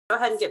Go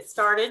ahead and get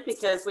started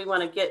because we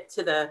want to get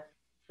to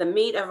the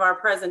meat of our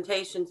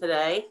presentation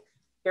today,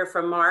 hear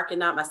from Mark and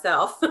not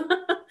myself.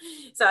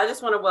 So I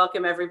just want to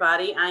welcome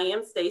everybody. I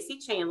am Stacy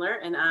Chandler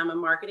and I'm a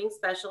marketing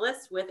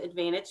specialist with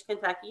Advantage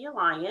Kentucky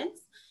Alliance.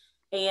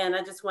 And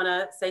I just want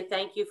to say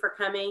thank you for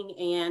coming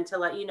and to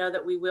let you know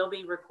that we will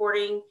be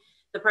recording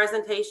the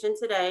presentation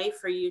today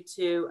for you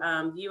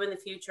to view in the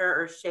future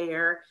or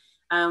share.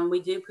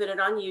 We do put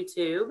it on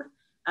YouTube.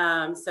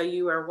 So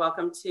you are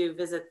welcome to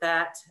visit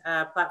that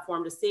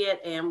platform to see it,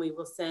 and we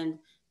will send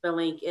the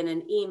link in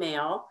an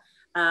email.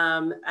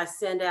 I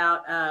send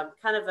out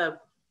kind of a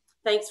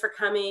thanks for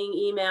coming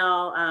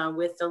email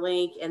with the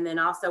link, and then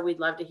also we'd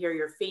love to hear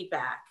your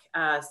feedback.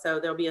 So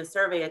there'll be a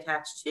survey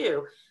attached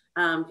too,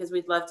 because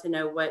we'd love to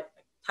know what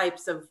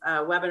types of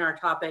webinar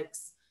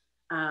topics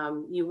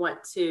you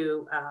want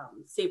to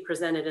see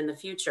presented in the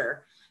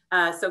future.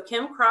 So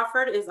Kim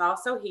Crawford is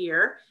also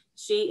here.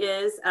 She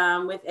is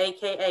with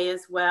AKA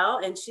as well,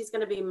 and she's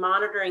going to be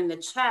monitoring the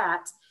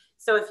chat.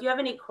 So if you have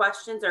any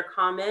questions or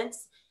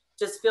comments,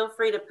 just feel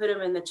free to put them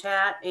in the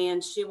chat,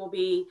 and she will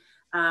be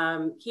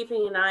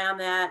keeping an eye on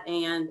that.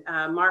 And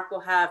Mark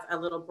will have a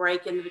little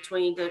break in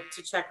between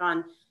to check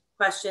on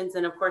questions.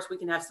 And of course, we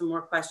can have some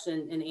more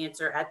question and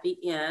answer at the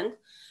end.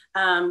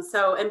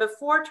 And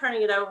before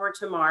turning it over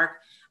to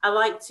Mark, I'd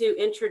like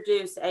to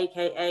introduce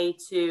AKA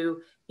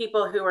to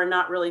people who are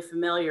not really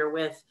familiar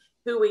with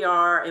who we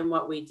are and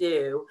what we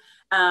do.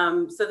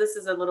 So this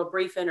is a little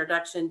brief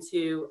introduction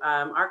to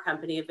our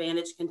company,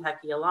 Advantage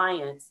Kentucky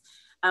Alliance.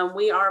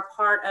 We are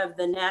part of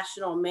the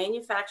National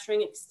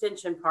Manufacturing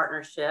Extension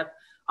Partnership,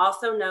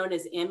 also known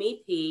as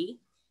MEP.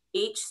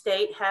 Each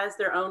state has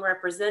their own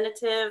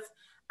representative.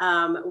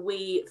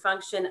 We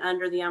function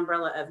under the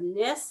umbrella of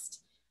NIST.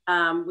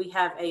 We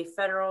have a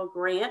federal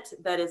grant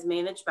that is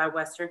managed by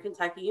Western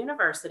Kentucky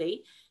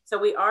University. So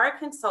we are a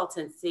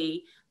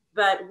consultancy,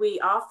 but we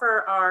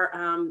offer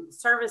our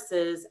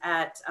services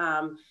at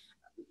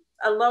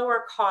a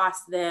lower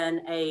cost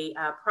than a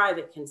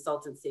private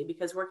consultancy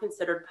because we're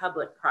considered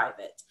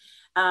public-private.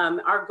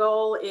 Our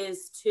goal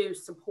is to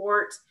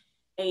support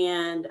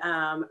and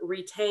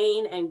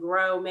retain and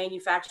grow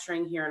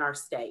manufacturing here in our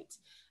state.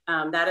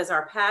 That is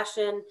our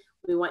passion.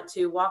 We want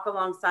to walk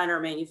alongside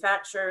our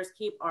manufacturers,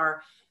 keep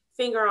our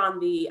finger on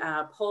the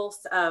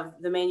pulse of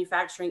the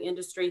manufacturing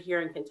industry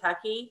here in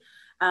Kentucky.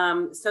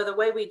 So the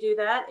way we do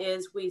that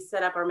is we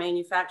set up our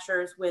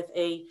manufacturers with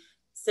a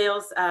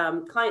sales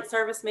client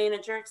service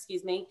manager,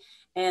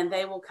 and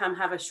they will come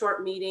have a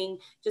short meeting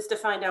just to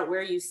find out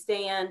where you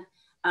stand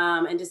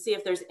and to see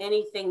if there's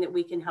anything that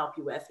we can help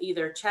you with,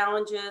 either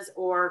challenges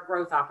or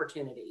growth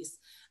opportunities.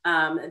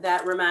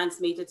 That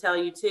reminds me to tell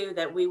you too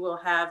that we will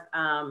have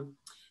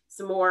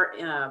some more,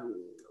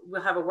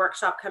 we'll have a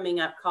workshop coming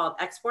up called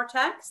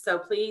Export-Tec. So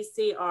please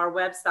see our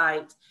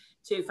website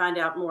to find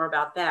out more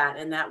about that.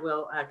 And that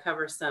will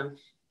cover some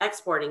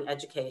exporting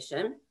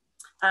education.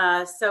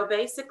 So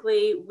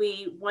basically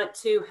we want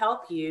to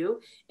help you.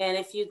 And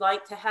if you'd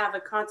like to have a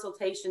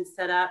consultation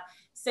set up,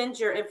 send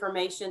your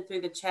information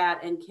through the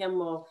chat and Kim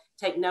will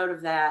take note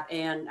of that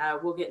and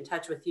we'll get in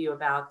touch with you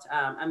about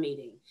a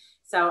meeting.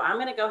 So I'm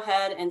gonna go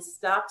ahead and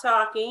stop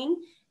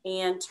talking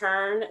and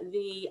turn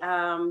the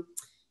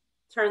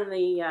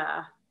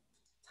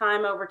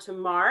time over to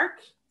Mark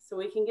so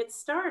we can get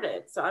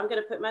started. So I'm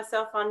gonna put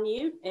myself on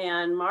mute,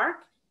 and Mark,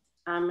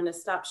 I'm gonna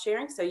stop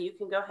sharing so you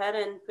can go ahead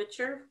and put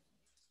your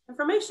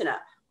information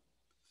up.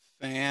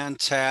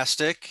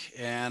 Fantastic.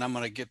 And I'm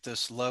gonna get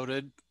this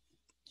loaded.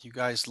 You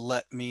guys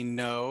let me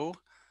know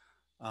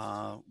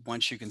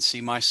once you can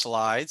see my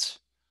slides.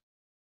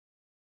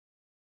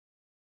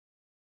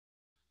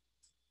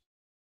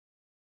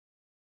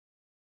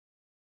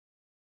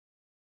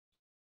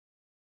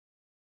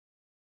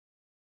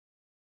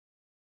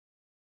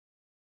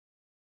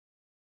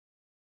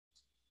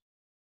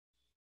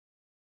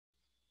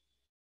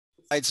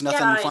 It's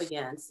nothing fun.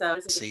 Again. So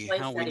let's see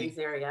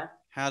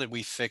how did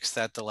we fix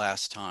that the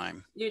last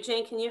time?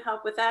 Eugene, can you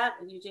help with that?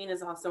 Eugene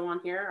is also on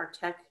here, our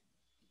tech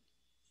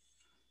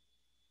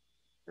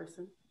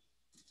person.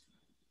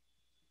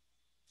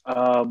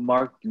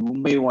 Mark, you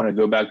may want to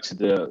go back to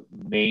the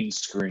main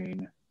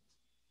screen.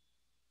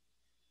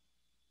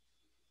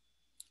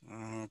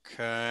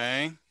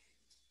 Okay.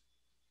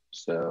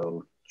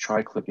 So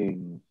try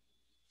clicking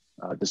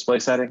display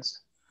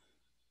settings.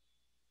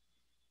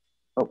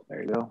 Oh,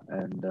 there you go.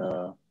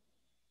 And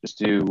just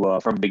do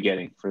from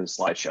beginning for the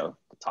slideshow,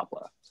 the top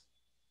left.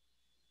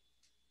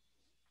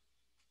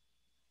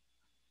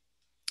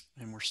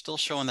 And we're still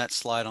showing that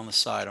slide on the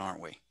side, aren't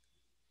we?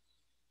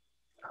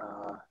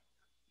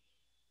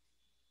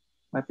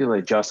 Might be able to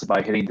adjust it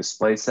by hitting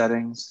display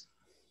settings.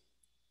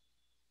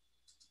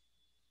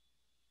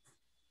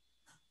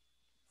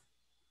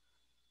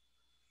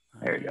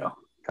 There you go.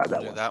 Try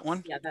that one. That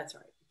one? Yeah, that's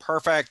right.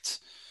 Perfect.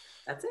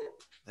 That's it.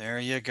 There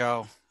you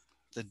go.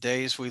 The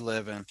days we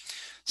live in.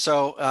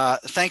 So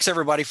thanks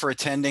everybody for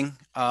attending.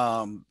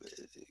 My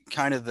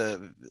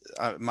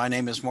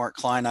name is Mark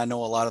Klein. I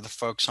know a lot of the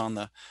folks on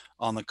the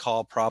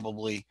call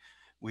probably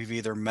we've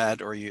either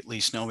met or you at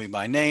least know me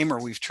by name, or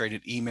we've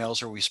traded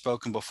emails or we've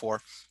spoken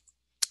before.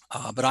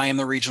 But I am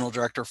the regional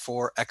director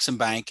for Ex-Im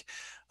Bank,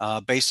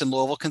 based in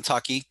Louisville,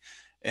 Kentucky.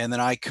 And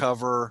then I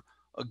cover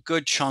a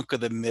good chunk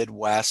of the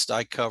Midwest.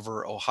 I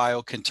cover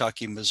Ohio,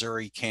 Kentucky,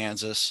 Missouri,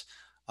 Kansas,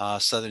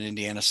 Southern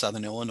Indiana,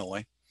 Southern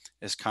Illinois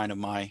is kind of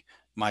my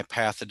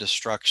path of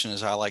destruction,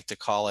 as I like to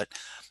call it.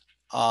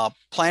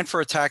 Plan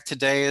for attack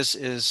today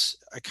is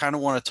I kind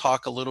of want to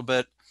talk a little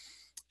bit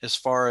as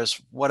far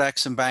as what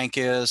Ex-Im Bank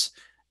is,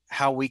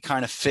 how we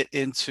kind of fit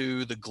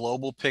into the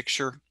global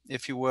picture,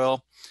 if you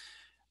will.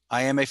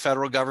 I am a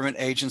federal government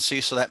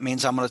agency, so that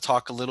means I'm going to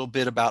talk a little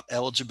bit about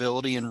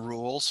eligibility and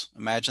rules.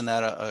 Imagine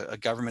that a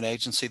government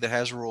agency that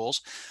has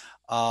rules.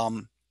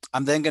 I'm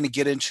then going to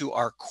get into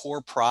our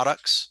core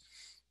products,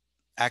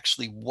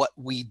 actually what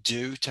we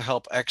do to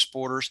help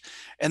exporters.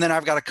 And then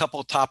I've got a couple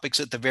of topics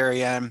at the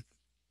very end,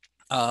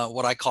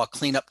 what I call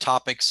cleanup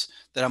topics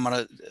that I'm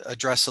going to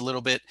address a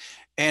little bit.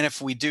 And if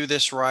we do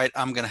this right,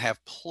 I'm going to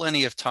have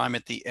plenty of time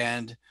at the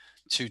end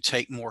to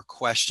take more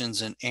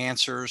questions and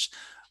answers.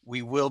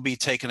 We will be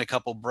taking a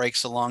couple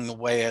breaks along the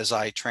way as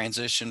I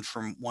transition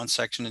from one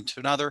section into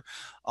another.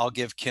 I'll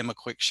give Kim a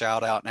quick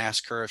shout out and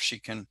ask her if she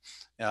can,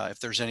 if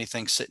there's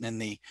anything sitting in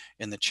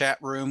the chat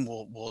room,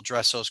 we'll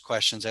address those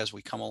questions as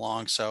we come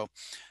along. So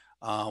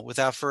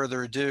without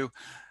further ado,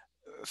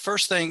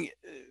 first thing,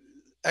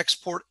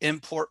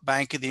 Export-Import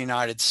Bank of the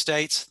United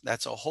States.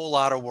 That's a whole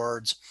lot of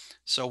words.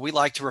 So we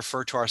like to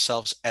refer to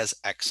ourselves as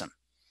Ex-Im.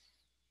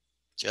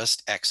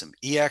 Just Ex-Im,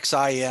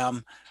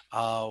 E-X-I-M.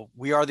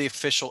 We are the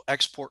official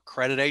export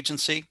credit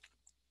agency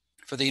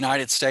for the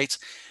United States.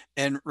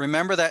 And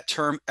remember that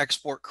term,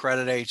 export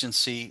credit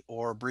agency,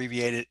 or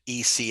abbreviated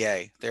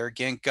ECA. There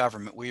again,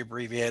 government, we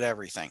abbreviate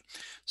everything.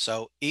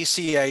 So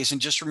ECAs, and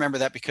just remember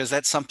that because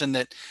that's something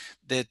that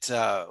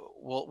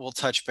we'll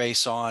touch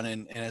base on.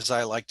 And as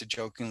I like to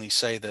jokingly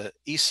say, the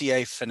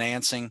ECA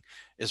financing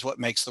is what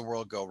makes the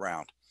world go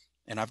round.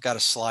 And I've got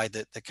a slide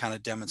that kind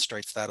of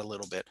demonstrates that a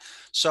little bit.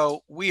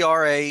 So we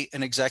are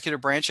an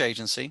executive branch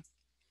agency.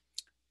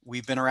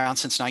 We've been around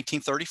since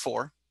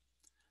 1934.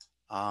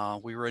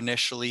 We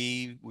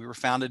were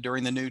founded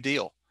during the New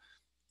Deal.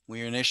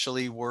 We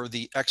initially were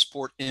the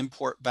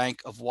Export-Import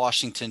Bank of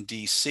Washington,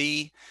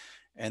 D.C.,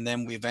 and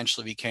then we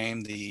eventually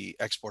became the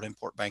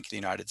Export-Import Bank of the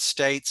United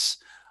States.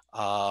 We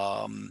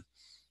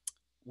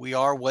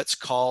are what's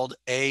called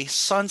a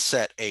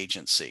sunset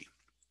agency.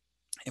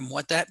 And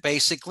what that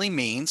basically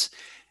means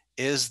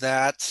is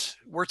that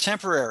we're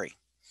temporary.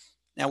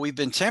 Now, we've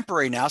been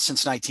temporary now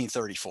since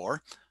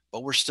 1934,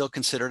 but we're still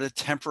considered a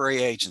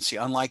temporary agency.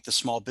 Unlike the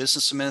Small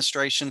Business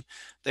Administration,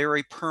 they're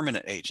a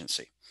permanent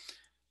agency.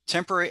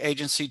 Temporary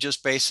agency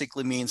just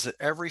basically means that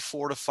every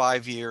 4 to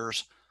 5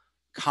 years,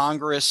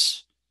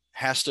 Congress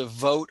has to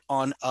vote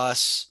on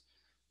us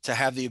to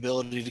have the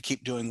ability to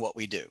keep doing what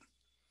we do.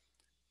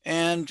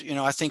 And,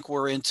 I think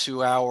we're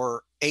into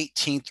our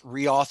 18th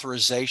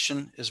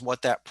reauthorization is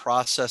what that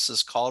process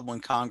is called when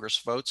Congress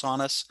votes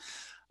on us.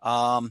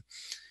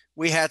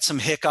 We had some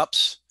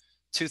hiccups,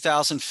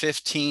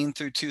 2015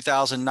 through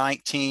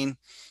 2019.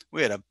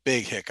 We had a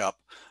big hiccup.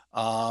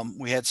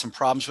 We had some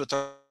problems with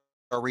our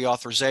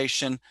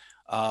reauthorization.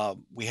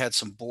 We had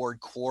some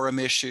board quorum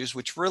issues,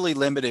 which really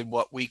limited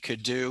what we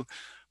could do.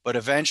 But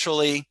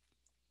eventually,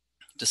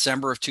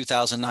 December of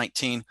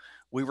 2019,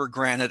 we were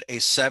granted a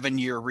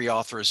 7-year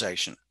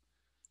reauthorization,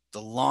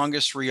 the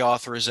longest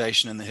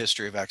reauthorization in the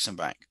history of Ex-Im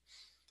Bank.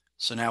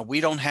 So now we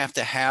don't have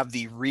to have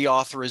the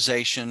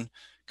reauthorization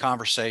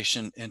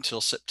conversation until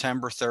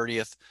September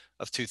 30th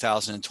of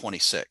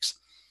 2026.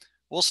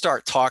 We'll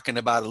start talking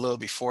about it a little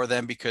before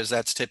then, because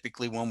that's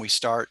typically when we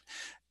start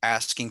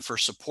asking for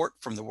support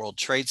from the World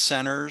Trade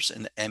Centers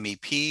and the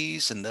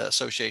MEPs and the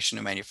Association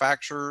of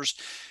Manufacturers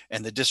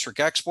and the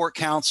district export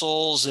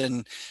councils.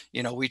 And,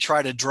 we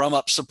try to drum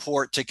up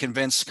support to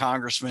convince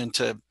congressmen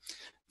to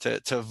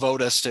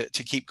vote us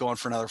to keep going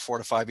for another 4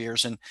 to 5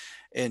 years.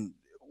 And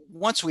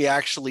once we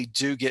actually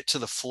do get to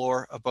the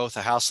floor of both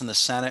the House and the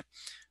Senate,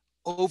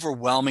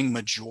 overwhelming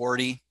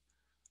majority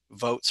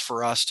votes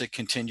for us to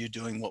continue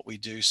doing what we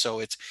do.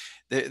 So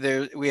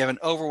we have an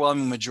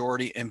overwhelming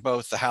majority in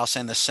both the House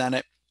and the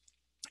Senate.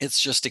 It's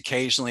just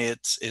occasionally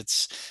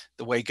it's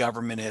the way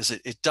government is.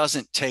 It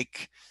doesn't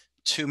take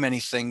too many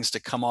things to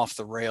come off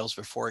the rails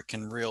before it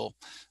can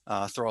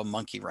throw a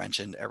monkey wrench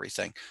into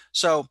everything.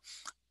 So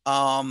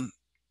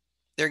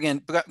there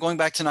again, going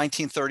back to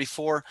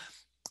 1934,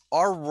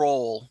 our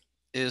role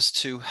is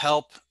to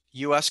help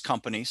U.S.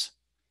 companies,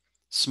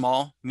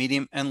 small,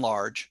 medium, and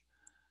large,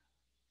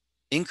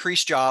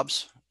 increase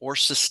jobs or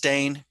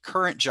sustain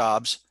current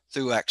jobs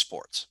through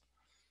exports.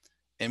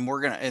 And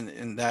we're going to,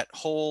 in that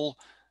whole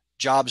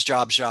jobs,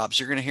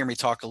 you're going to hear me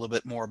talk a little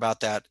bit more about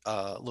that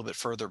a little bit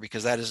further,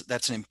 because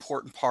that's an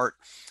important part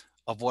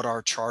of what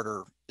our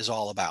charter is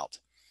all about.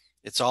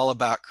 It's all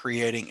about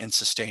creating and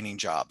sustaining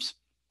jobs.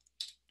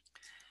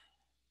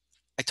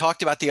 I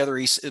talked about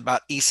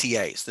about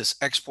ECAs, this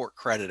Export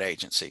Credit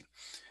Agency.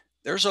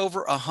 There's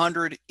over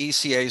 100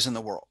 ECAs in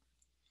the world.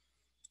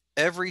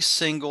 Every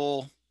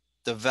single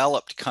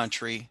developed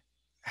country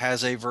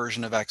has a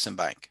version of Exim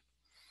Bank.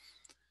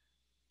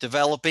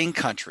 Developing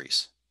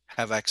countries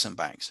have Exim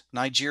Banks.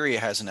 Nigeria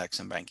has an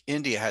Exim Bank.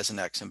 India has an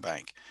Exim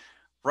Bank.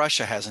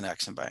 Russia has an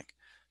Exim Bank.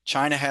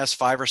 China has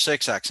 5 or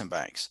 6 Exim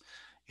Banks.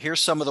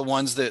 Here's some of the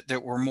ones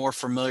that we're more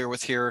familiar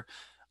with here.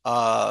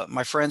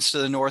 My friends to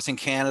the north in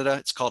Canada,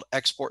 it's called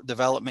Export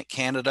Development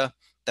Canada.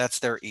 That's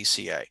their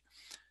ECA.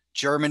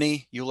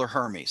 Germany, Euler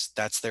Hermes,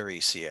 that's their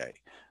ECA.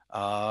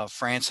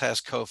 France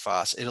has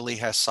COFAS. Italy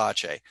has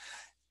SACE.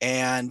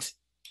 And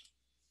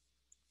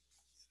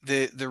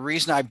the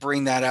reason I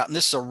bring that out, and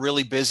this is a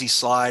really busy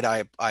slide,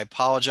 I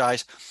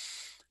apologize,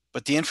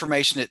 but the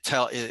information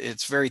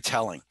it's very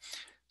telling.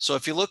 So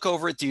if you look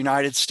over at the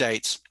United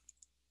States,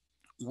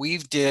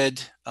 we've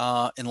did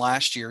in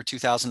last year,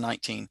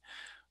 2019,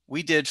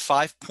 we did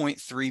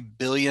 $5.3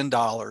 billion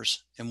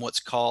in what's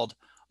called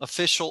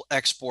official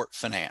export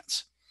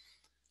finance.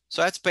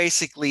 So that's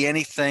basically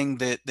anything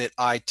that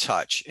I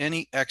touch,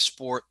 any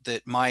export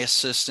that my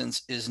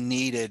assistance is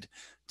needed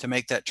to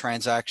make that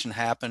transaction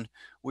happen.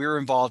 We're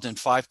involved in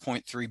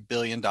 $5.3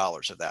 billion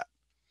of that.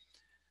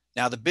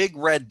 Now the big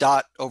red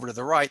dot over to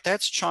the right,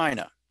 that's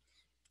China.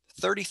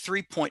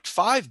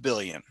 33.5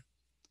 billion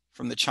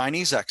from the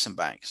Chinese Exim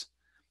Banks.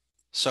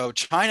 So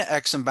China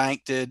Exim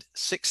Bank did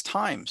 6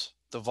 times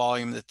the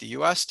volume that the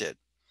US did.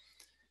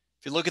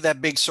 If you look at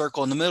that big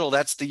circle in the middle,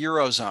 that's the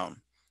Eurozone.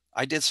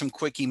 I did some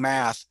quickie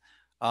math,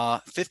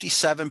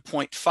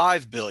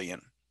 57.5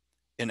 billion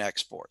in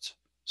exports.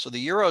 So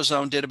the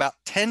Eurozone did about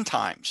 10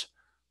 times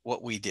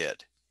what we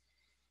did.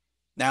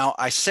 Now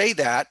I say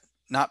that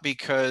not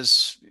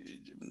because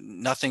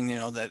nothing,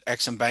 that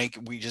Exim Bank,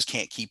 we just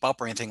can't keep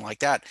up or anything like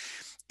that.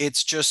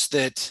 It's just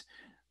that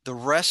the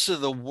rest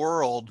of the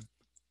world,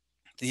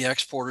 the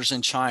exporters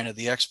in China,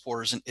 the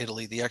exporters in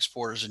Italy, the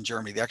exporters in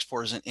Germany, the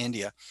exporters in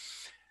India,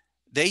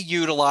 they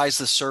utilize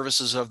the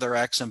services of their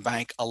Exim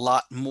Bank a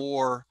lot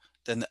more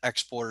than the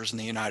exporters in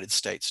the United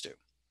States do.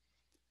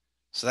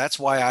 So that's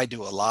why I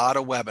do a lot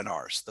of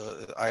webinars.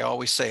 I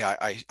always say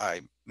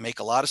I make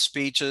a lot of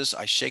speeches,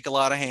 I shake a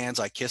lot of hands,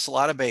 I kiss a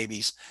lot of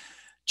babies,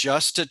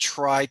 just to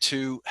try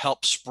to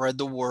help spread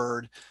the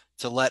word,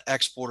 to let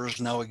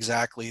exporters know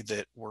exactly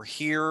that we're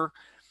here.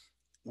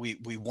 We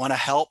want to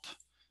help.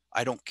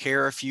 I don't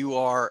care if you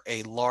are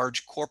a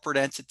large corporate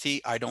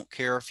entity. I don't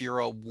care if you're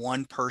a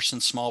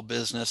one-person small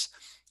business.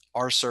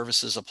 Our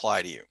services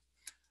apply to you.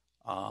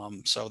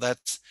 So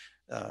that's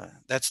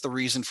the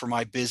reason for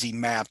my busy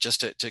map,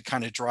 just to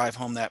kind of drive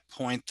home that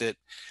point that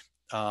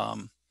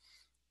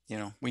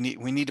we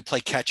need to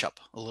play catch up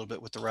a little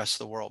bit with the rest of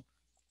the world.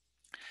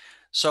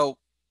 So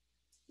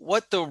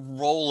what the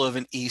role of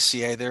an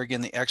ECA, there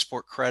again, the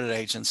Export Credit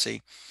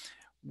Agency,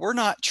 we're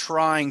not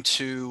trying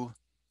to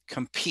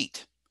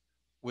compete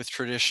with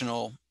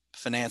traditional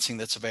financing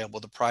that's available,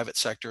 the private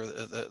sector,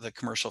 the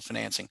commercial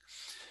financing.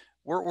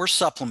 We're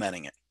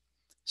supplementing it.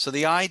 So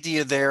the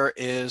idea there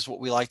is what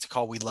we like to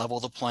call, we level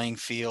the playing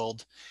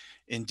field.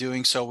 In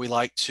doing so, we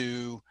like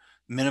to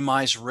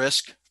minimize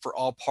risk for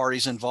all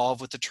parties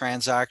involved with the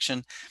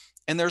transaction.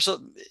 And there's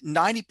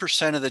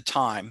 90% of the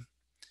time,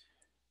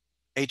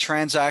 a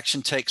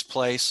transaction takes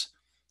place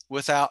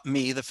without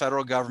me, the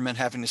federal government,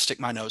 having to stick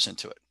my nose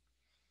into it.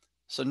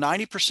 So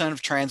 90%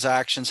 of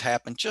transactions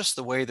happen just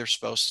the way they're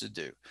supposed to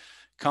do.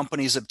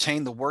 Companies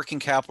obtain the working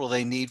capital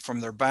they need from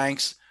their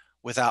banks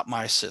without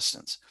my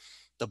assistance.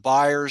 The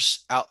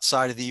buyers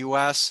outside of the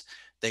US,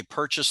 they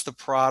purchase the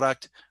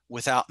product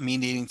without me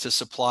needing to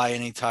supply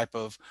any type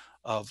of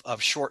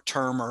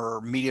short-term or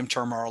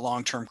medium-term or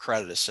long-term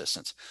credit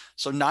assistance.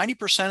 So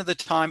 90% of the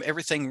time,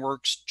 everything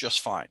works just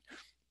fine.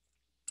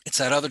 It's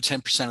that other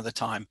 10% of the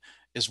time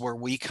is where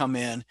we come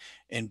in,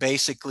 and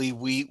basically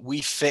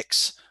we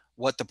fix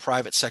what the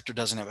private sector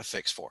doesn't have a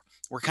fix for.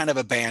 We're kind of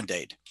a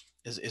Band-Aid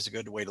is a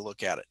good way to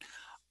look at it.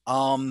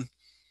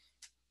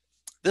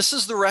 This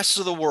is the rest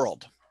of the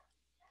world.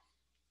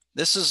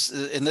 This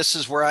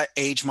is where I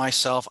age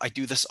myself. I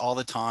do this all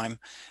the time.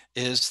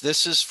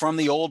 This is from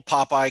the old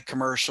Popeye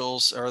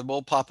commercials or the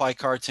old Popeye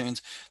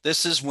cartoons.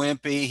 This is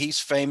Wimpy. He's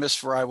famous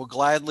for, "I will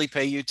gladly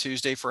pay you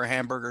Tuesday for a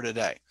hamburger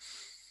today."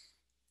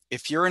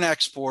 If you're an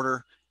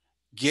exporter,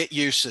 get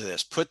used to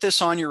this. Put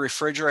this on your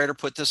refrigerator,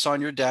 put this on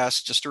your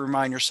desk, just to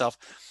remind yourself.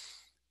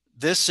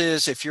 This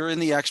is, if you're in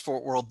the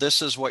export world,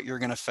 this is what you're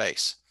going to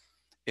face.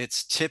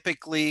 It's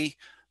typically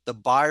the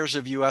buyers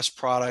of US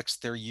products.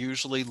 They're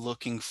usually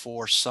looking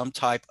for some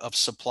type of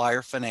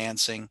supplier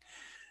financing.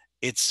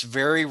 It's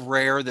very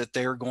rare that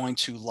they're going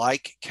to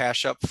like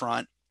cash up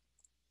front.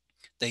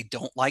 They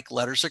don't like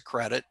letters of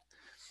credit.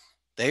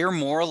 They are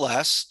more or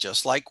less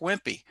just like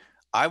Wimpy.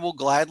 I will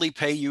gladly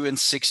pay you in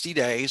 60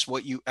 days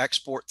what you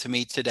export to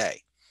me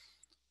today.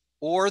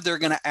 Or they're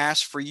going to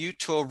ask for you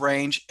to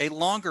arrange a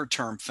longer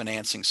term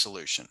financing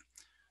solution,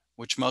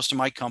 which most of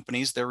my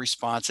companies, their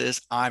response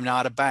is, "I'm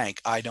not a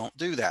bank. I don't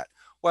do that."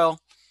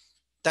 Well,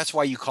 that's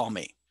why you call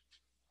me,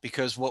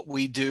 because what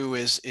we do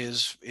is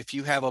if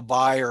you have a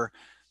buyer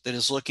that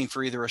is looking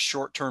for either a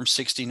short-term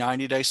 60,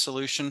 90-day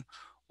solution,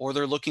 or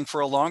they're looking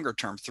for a longer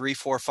term 3,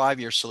 4,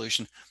 5-year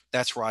solution,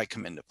 that's where I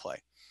come into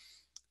play.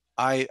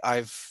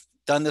 I've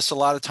done this a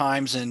lot of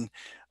times, and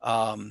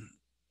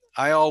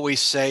I always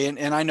say,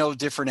 and I know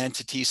different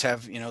entities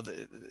have,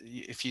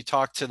 if you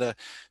talk to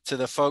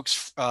the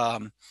folks,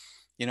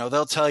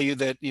 they'll tell you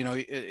that,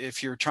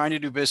 if you're trying to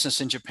do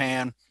business in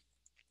Japan,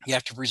 you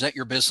have to present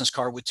your business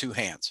card with two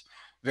hands.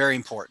 Very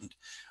important.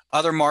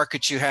 Other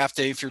markets, you have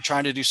to, if you're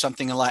trying to do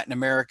something in Latin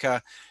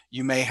America,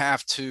 you may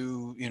have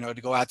to,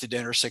 to go out to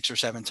dinner 6 or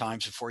 7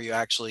 times before you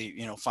actually,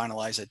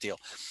 finalize that deal.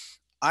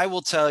 I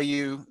will tell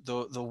you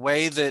the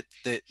way that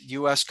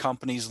U.S.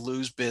 companies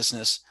lose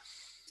business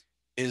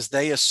is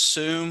they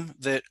assume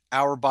that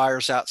our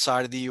buyers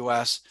outside of the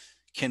U.S.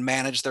 can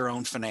manage their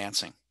own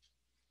financing,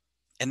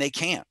 and they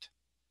can't,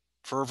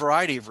 for a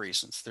variety of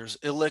reasons. There's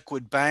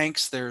illiquid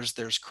banks,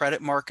 there's credit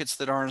markets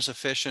that aren't as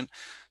efficient.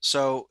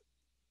 So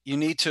you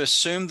need to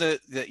assume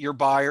that your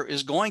buyer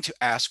is going to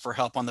ask for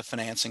help on the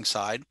financing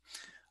side.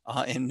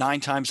 And 9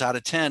 times out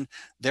of 10,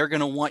 they're going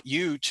to want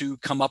you to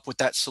come up with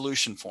that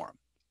solution for them.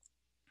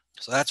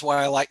 So that's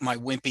why I like my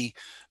wimpy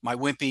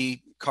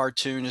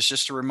cartoon, is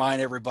just to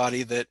remind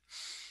everybody that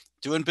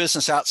doing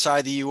business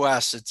outside the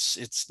U.S.,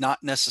 it's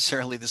not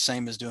necessarily the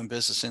same as doing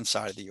business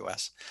inside of the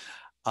U.S.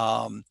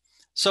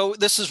 So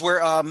this is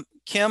where,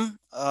 Kim,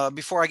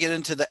 before I get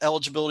into the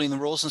eligibility and the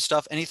rules and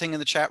stuff, anything in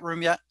the chat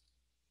room yet?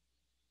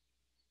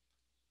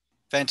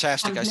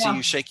 Fantastic. I see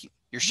you shaking.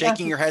 You're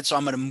shaking your head, so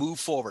I'm going to move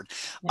forward.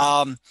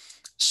 Yeah.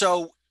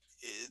 So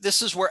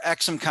this is where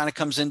EXIM kind of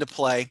comes into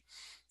play.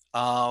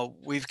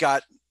 We've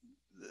got,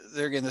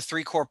 there again, the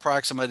 3 core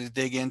products I'm going to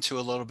dig into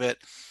a little bit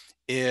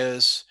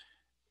is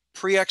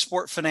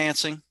pre-export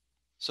financing.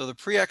 So the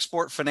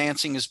pre-export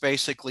financing is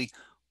basically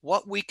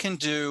what we can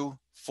do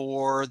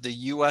for the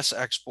U.S.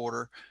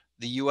 exporter,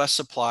 the U.S.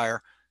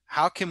 supplier.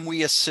 How can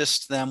we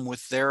assist them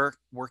with their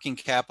working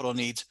capital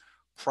needs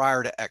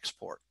prior to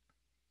export?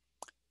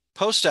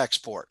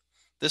 Post-export,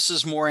 this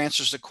is more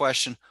answers the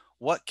question,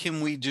 what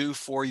can we do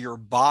for your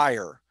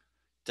buyer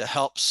to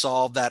help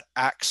solve that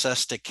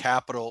access to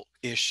capital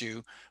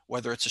issue,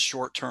 whether it's a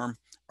short-term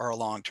or a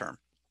long-term?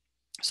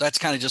 So that's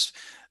kind of just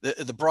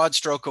the broad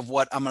stroke of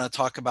what I'm going to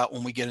talk about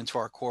when we get into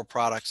our core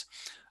products.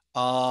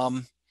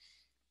 And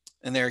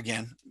there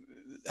again,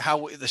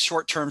 how the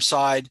short-term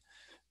side,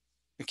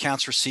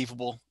 accounts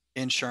receivable,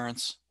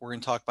 insurance, we're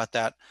going to talk about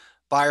that.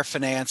 Buyer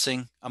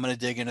financing, I'm going to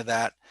dig into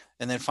that.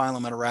 And then finally,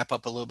 I'm going to wrap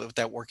up a little bit with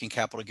that working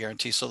capital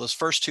guarantee. So those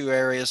first 2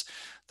 areas,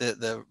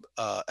 the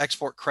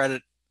export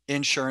credit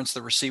insurance,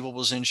 the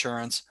receivables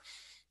insurance,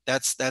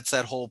 that's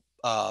that whole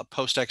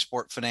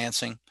post-export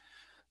financing.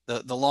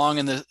 The long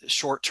and the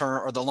short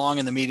term, or the long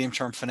and the medium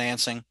term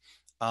financing,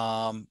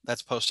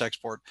 that's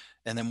post-export.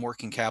 And then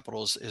working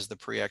capital is the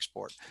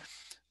pre-export.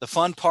 The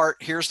fun part,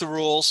 here's the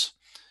rules.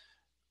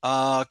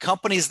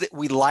 Companies that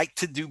we like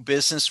to do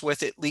business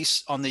with, at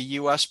least on the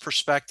U.S.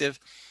 perspective,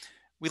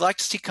 we like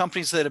to see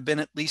companies that have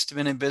at least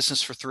been in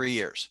business for 3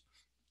 years.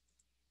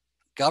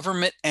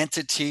 Government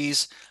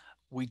entities,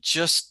 we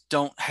just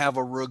don't have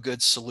a real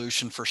good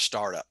solution for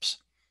startups.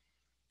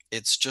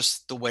 It's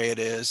just the way it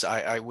is.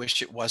 I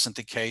wish it wasn't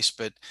the case,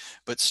 but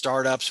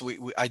startups,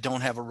 I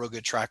don't have a real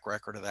good track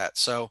record of that.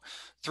 So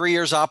 3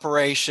 years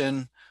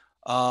operation,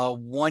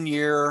 1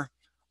 year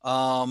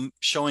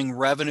showing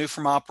revenue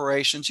from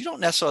operations. You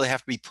don't necessarily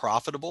have to be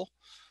profitable,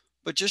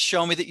 but just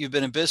show me that you've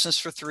been in business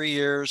for 3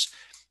 years.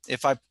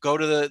 If I go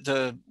to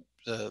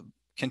the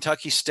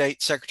Kentucky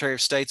State Secretary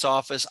of State's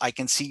office, I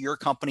can see your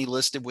company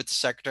listed with the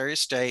Secretary of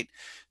State,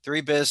 3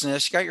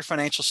 business, you got your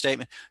financial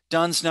statement,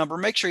 DUNS number,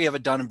 make sure you have a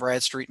Dun &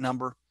 Bradstreet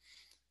number.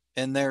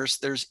 And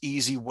there's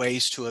easy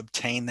ways to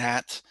obtain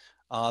that.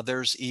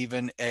 There's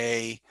even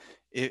if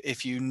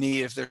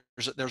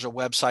there's a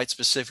website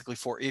specifically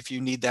for if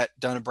you need that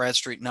Dun &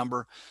 Bradstreet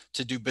number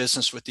to do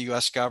business with the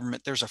U.S.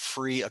 government, there's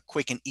a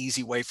quick and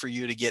easy way for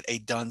you to get a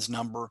DUNS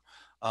number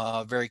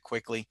very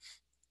quickly.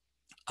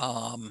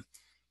 So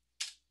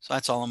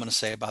that's all I'm going to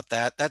say about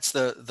that. That's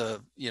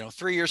the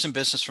 3 years in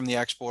business from the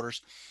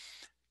exporters.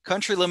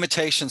 Country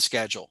limitation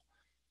schedule.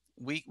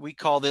 We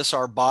call this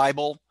our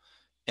Bible.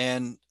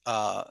 And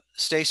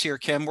Stacy or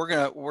Kim, we're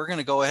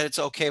gonna go ahead. It's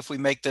okay if we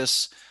make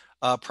this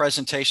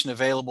presentation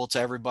available to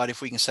everybody,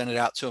 if we can send it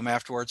out to them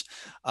afterwards.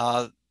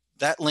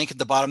 That link at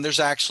the bottom, there's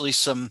actually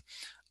some,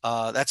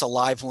 that's a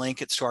live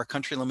link. It's to our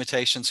country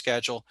limitation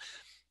schedule.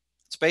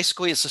 It's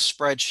a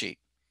spreadsheet.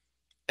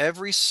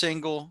 Every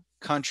single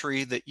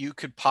country that you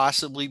could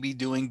possibly be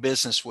doing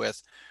business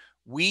with,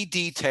 we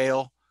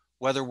detail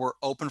whether we're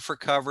open for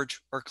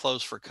coverage or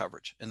closed for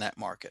coverage in that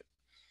market.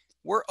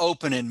 We're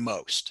open in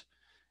most.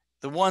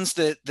 The ones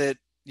that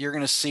you're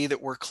going to see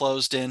that we're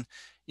closed in,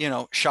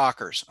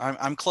 shockers.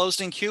 I'm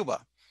closed in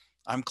Cuba.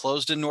 I'm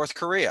closed in North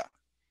Korea.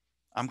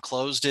 I'm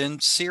closed in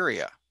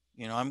Syria.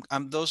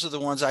 Those are the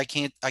ones I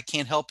can't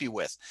help you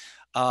with.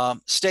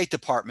 State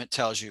Department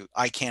tells you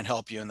I can't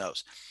help you in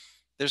those.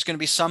 There's going to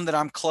be some that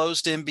I'm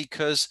closed in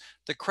because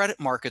the credit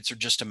markets are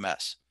just a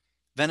mess.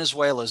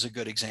 Venezuela is a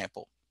good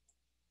example.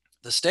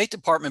 The State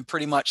Department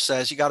pretty much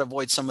says you got to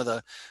avoid some of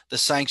the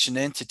sanctioned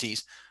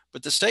entities,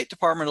 but the State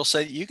Department will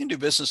say you can do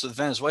business with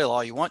Venezuela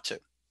all you want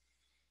to.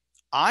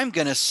 I'm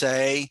going to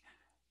say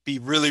be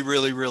really,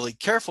 really, really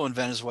careful in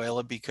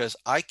Venezuela because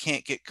I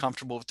can't get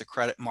comfortable with the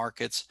credit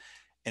markets.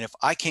 And if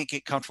I can't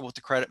get comfortable with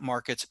the credit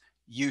markets,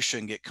 you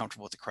shouldn't get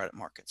comfortable with the credit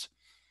markets.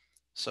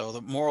 So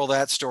the moral of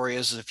that story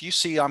is if you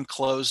see I'm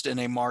closed in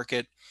a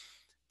market,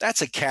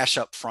 that's a cash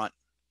up front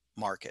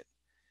market,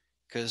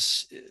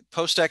 because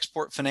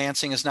post-export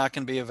financing is not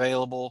going to be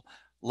available.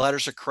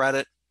 Letters of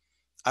credit,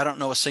 I don't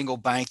know a single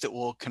bank that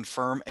will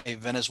confirm a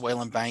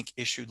Venezuelan bank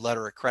issued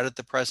letter of credit at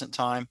the present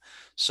time.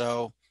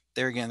 So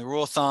there again, the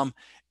rule of thumb,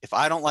 if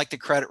I don't like the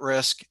credit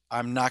risk,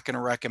 I'm not going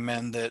to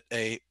recommend that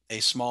a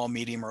small,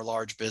 medium, or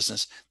large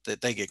business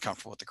that they get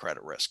comfortable with the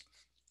credit risk.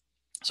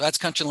 So that's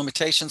country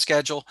limitation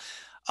schedule.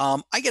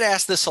 I get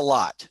asked this a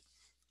lot.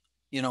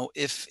 You know,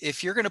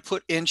 if you're going to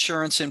put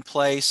insurance in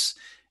place,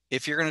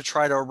 if you're going to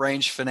try to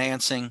arrange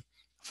financing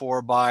for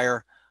a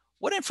buyer,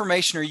 what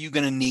information are you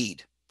going to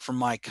need from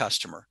my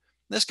customer?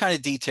 This kind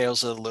of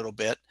details it a little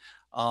bit.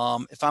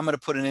 If I'm going to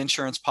put an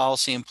insurance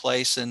policy in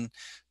place and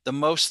the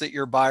most that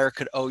your buyer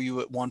could owe you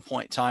at one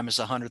point in time is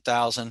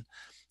 $100,000,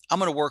 I'm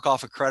going to work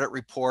off of credit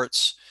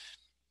reports,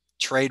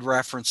 trade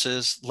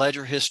references,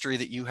 ledger history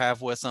that you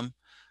have with them.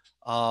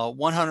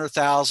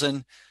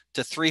 100,000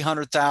 to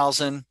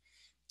 300,000.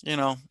 You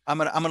know, I'm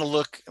going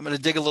to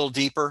dig a little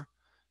deeper.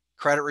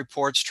 Credit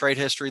reports, trade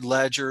history,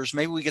 ledgers.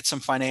 Maybe we get some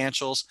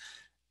financials.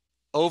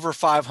 Over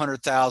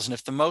 500,000.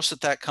 If the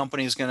most that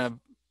company is going to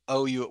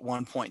owe you at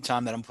one point in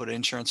time that I'm putting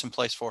insurance in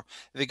place for,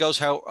 if it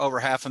goes over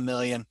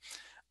 $500,000,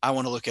 I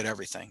want to look at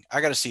everything.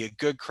 I got to see a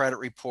good credit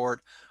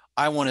report.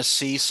 I want to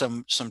see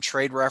some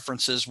trade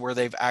references where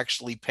they've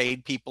actually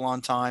paid people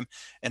on time,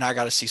 and I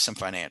got to see some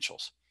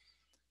financials.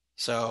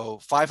 So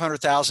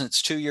 500,000,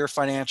 it's 2-year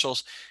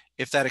financials.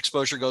 If that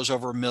exposure goes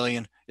over $1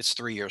 million, it's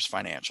 3 years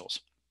financials.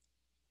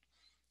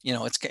 You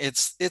know,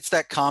 it's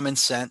that common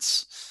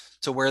sense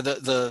to where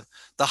the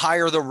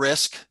higher the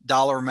risk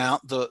dollar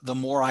amount, the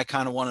more I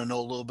kind of want to know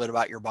a little bit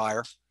about your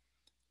buyer.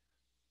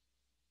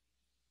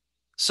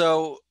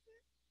 So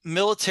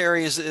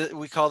military is,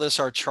 we call this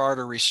our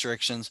charter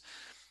restrictions.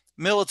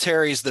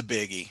 Military is the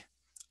biggie.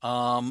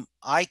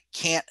 I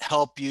can't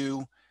help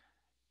you.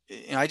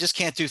 I just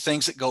can't do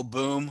things that go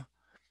boom.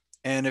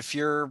 And if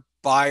your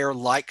buyer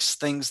likes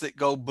things that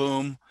go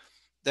boom,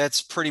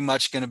 that's pretty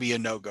much going to be a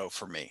no-go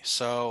for me.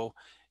 So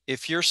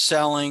if you're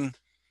selling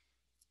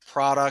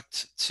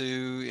product to,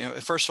 you know,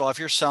 first of all, if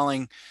you're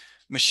selling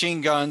machine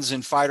guns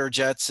and fighter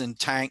jets and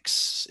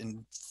tanks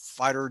and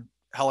fighter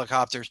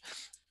helicopters,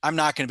 I'm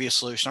not going to be a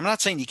solution. I'm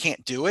not saying you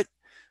can't do it,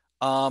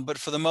 but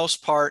for the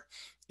most part,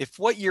 if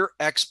what you're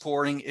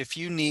exporting, if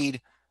you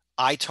need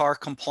ITAR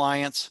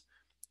compliance,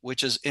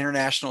 which is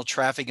International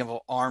Trafficking of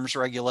Arms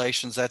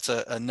Regulations, that's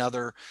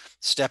another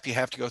step you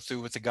have to go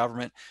through with the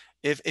government.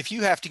 If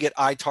you have to get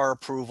ITAR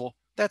approval,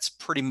 that's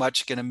pretty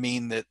much going to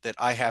mean that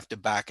I have to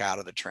back out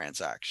of the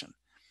transaction.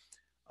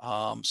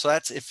 So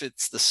that's if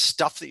it's the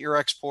stuff that you're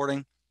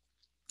exporting,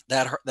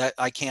 that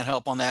I can't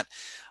help on that.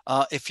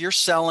 If you're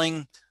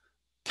selling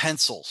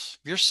pencils,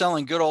 if you're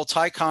selling good old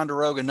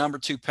Ticonderoga No.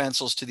 2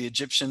 pencils to the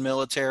Egyptian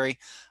military,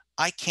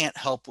 I can't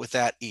help with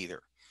that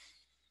either.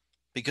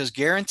 Because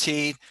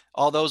guaranteed,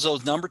 although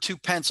those No. 2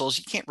 pencils,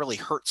 you can't really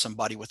hurt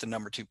somebody with a No.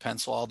 2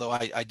 pencil, although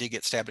I did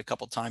get stabbed a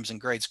couple of times in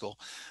grade school.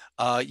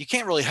 You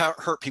can't really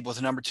hurt people with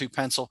a No. 2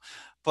 pencil.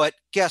 But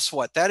guess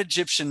what? That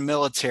Egyptian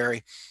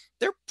military,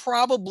 they're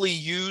probably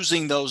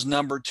using those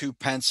No. 2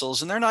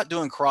 pencils, and they're not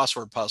doing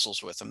crossword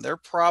puzzles with them. They're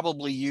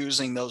probably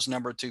using those No.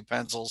 2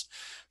 pencils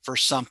for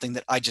something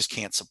that I just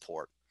can't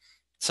support.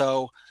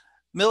 So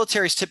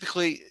military is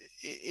typically,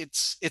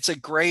 it's a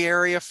gray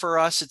area for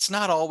us. It's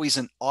not always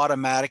an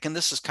automatic, and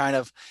this is kind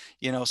of,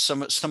 you know,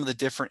 some of the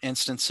different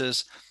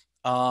instances.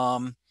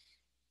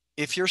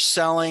 If you're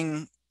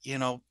selling, you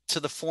know, to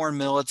the foreign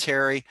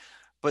military,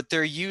 but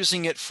they're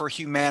using it for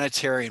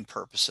humanitarian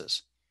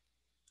purposes.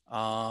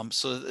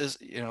 So this,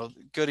 you know,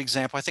 good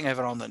example. I think I have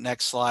it on the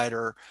next slide,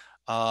 or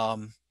I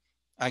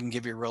can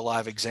give you a real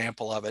live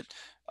example of it.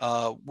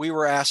 We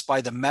were asked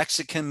by the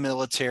Mexican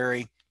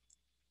military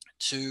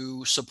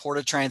to support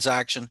a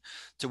transaction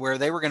to where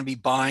they were going to be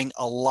buying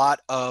a lot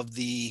of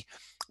the,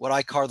 what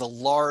I call the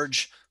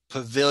large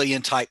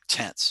pavilion type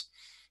tents,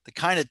 the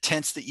kind of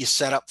tents that you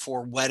set up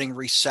for wedding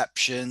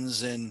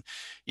receptions and,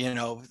 you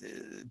know,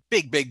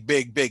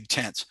 big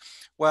tents.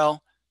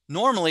 Well,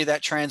 normally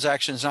that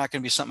transaction is not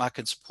going to be something I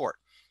can support.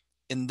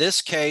 In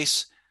this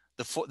case,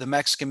 the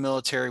Mexican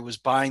military was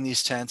buying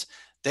these tents.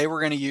 They were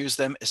going to use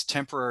them as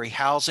temporary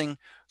housing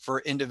for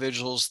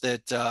individuals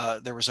that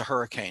there was a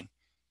hurricane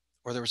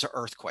or there was an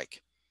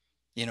earthquake.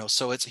 You know,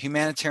 so it's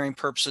humanitarian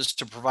purposes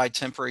to provide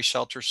temporary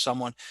shelter to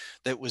someone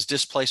that was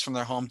displaced from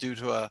their home due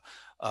to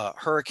a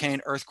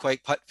hurricane,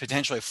 earthquake,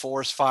 potentially a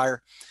forest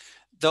fire.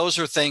 Those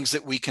are things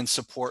that we can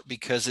support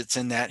because it's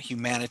in that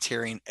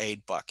humanitarian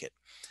aid bucket.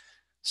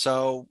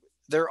 So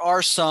there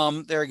are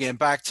some, there again,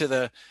 back to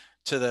the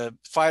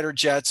fighter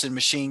jets and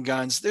machine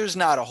guns, there's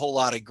not a whole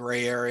lot of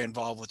gray area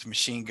involved with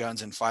machine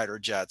guns and fighter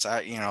jets.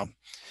 You know,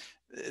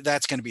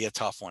 that's going to be a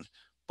tough one.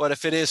 But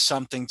if it is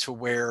something to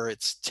where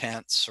it's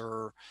tents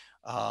or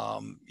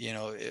You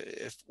know,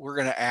 if we're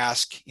going to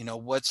ask, you know,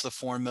 what's the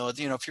foreign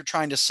military, you know, if you're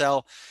trying to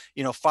sell,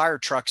 you know, fire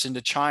trucks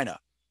into China,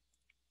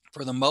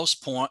 for the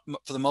most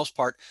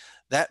part,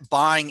 that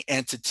buying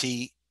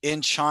entity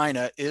in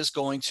China is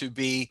going to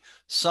be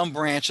some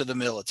branch of the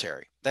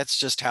military. That's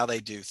just how they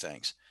do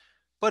things.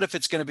 But if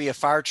it's going to be a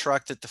fire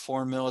truck that the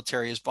foreign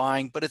military is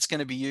buying, but it's going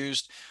to be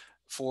used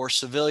for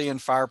civilian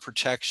fire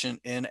protection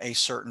in a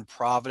certain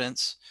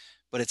province,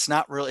 but it's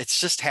not really, it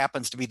just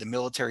happens to be the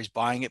military's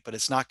buying it, but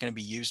it's not going to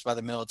be used by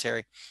the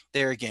military.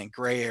 There again,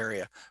 gray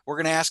area. We're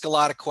going to ask a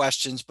lot of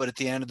questions, but at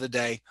the end of the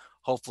day,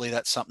 hopefully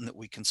that's something that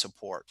we can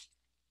support.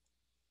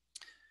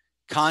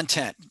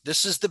 Content.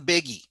 This is the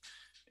biggie.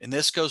 And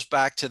this goes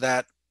back to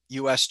that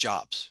US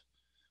jobs,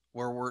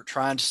 where we're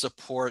trying to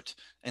support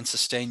and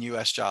sustain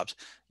US jobs.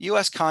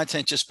 US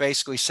content just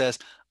basically says,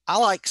 I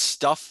like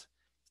stuff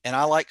and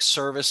I like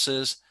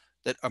services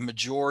that are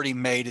majority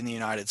made in the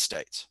United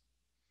States.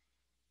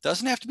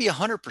 Doesn't have to be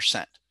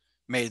 100%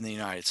 made in the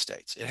United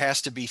States. It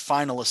has to be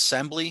final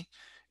assembly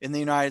in the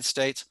United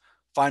States,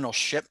 final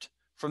shipped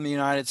from the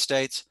United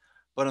States.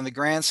 But in the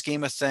grand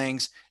scheme of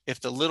things, if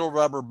the little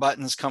rubber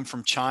buttons come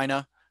from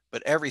China,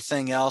 but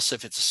everything else,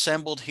 if it's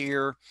assembled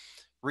here,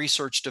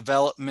 research,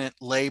 development,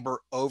 labor,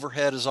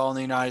 overhead is all in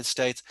the United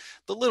States,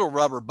 the little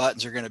rubber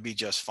buttons are going to be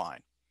just fine.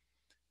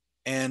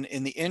 And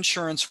in the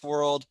insurance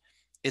world,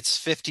 it's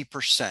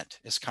 50%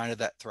 is kind of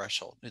that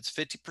threshold. It's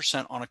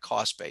 50% on a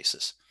cost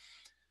basis.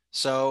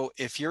 So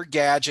if your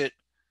gadget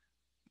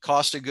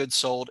cost of goods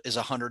sold is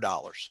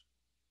 $100,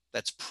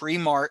 that's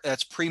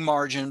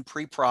pre-margin,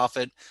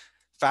 pre-profit,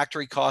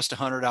 factory cost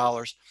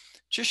 $100.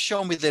 Just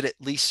show me that at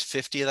least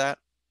 50 of that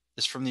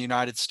is from the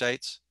United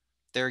States.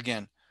 There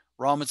again,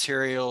 raw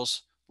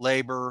materials,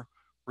 labor,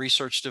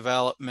 research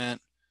development,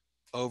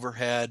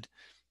 overhead,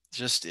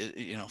 just,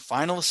 you know,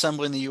 final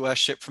assembly in the US,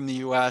 shipped from the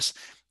US.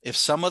 If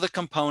some of the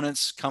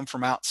components come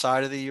from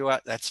outside of the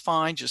US, that's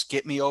fine. Just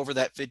get me over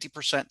that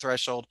 50%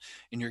 threshold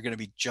and you're going to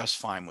be just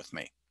fine with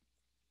me.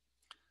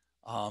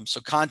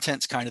 So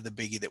content's kind of the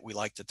biggie that we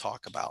like to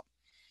talk about.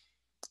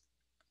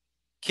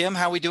 Kim,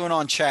 how we doing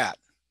on chat?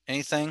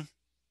 Anything?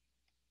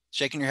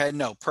 Shaking your head?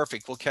 No,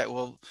 perfect.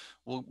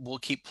 We'll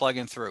keep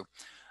plugging through.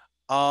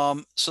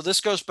 So this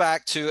goes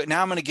back to,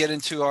 now I'm going to get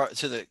into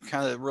the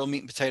kind of the real meat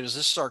and potatoes.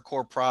 This is our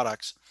core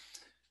products.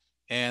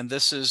 And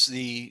this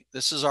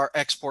is our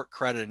export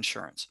credit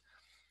insurance.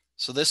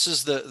 So this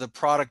is the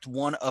product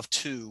one of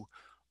two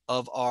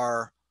of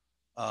our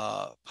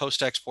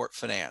post-export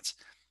finance.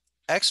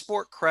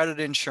 Export credit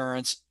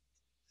insurance,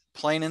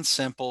 plain and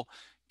simple,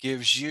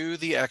 gives you,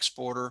 the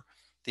exporter,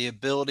 the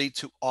ability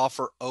to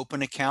offer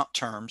open account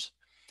terms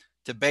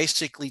to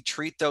basically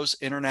treat those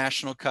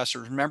international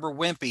customers. Remember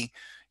Wimpy,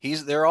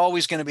 they're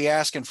always going to be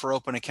asking for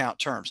open account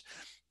terms.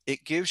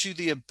 It gives you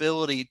the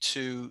ability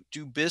to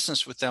do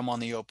business with them on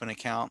the open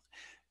account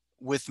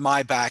with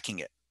my backing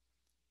it.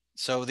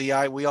 So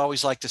we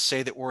always like to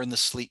say that we're in the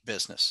sleep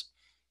business,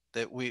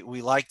 that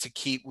we like to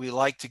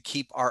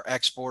keep our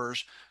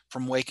exporters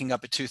from waking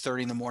up at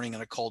 2:30 in the morning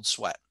in a cold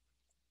sweat.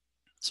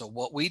 So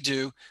what we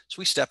do is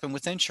we step in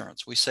with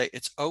insurance. We say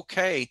it's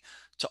okay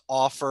to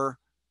offer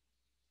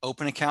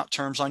open account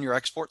terms on your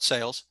export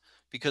sales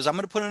because I'm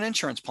going to put an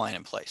insurance plan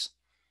in place.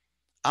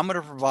 I'm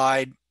going to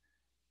provide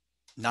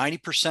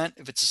 90%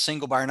 if it's a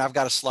single buyer, and I've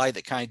got a slide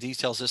that kind of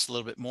details this a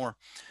little bit more.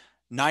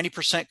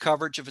 90%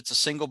 coverage if it's a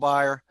single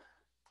buyer,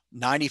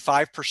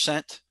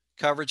 95%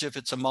 coverage if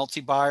it's a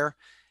multi-buyer.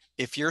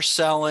 If you're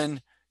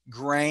selling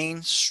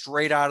grain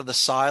straight out of the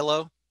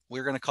silo,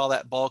 we're going to call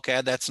that bulk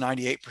ad, that's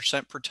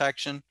 98%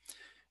 protection.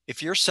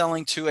 If you're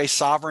selling to a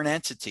sovereign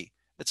entity,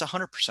 it's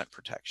 100%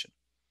 protection.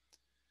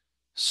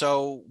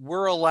 So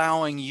we're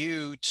allowing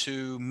you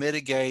to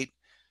mitigate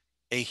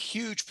a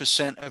huge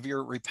percent of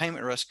your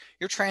repayment risk.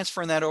 You're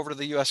transferring that over to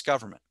the US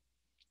government.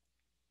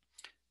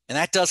 And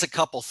that does a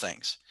couple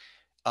things.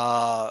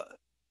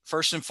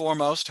 First and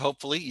foremost,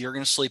 hopefully you're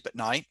going to sleep at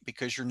night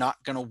because you're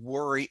not going to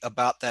worry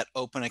about that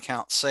open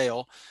account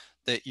sale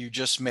that you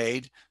just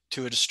made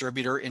to a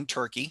distributor in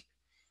Turkey.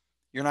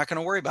 You're not going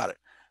to worry about it.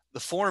 The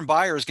foreign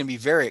buyer is going to be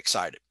very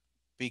excited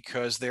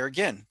because they're,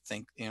 again,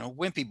 think, you know,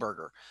 Wimpy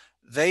Burger.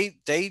 They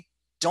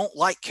don't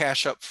like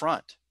cash up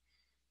front.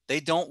 They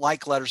don't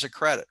like letters of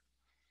credit.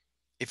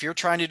 If you're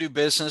trying to do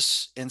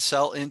business and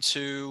sell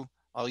into,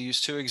 I'll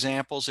use two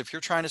examples. If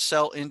you're trying to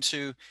sell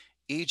into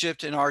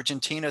Egypt and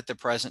Argentina at the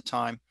present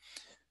time,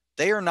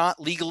 they are not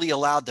legally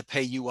allowed to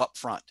pay you up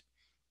front.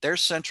 Their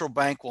central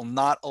bank will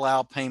not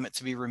allow payment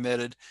to be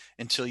remitted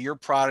until your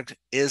product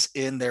is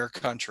in their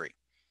country.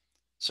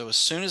 So as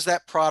soon as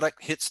that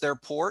product hits their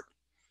port,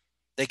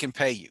 they can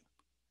pay you,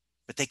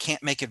 but they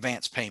can't make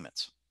advance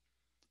payments.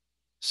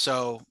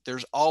 So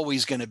there's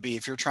always going to be,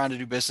 if you're trying to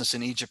do business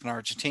in Egypt and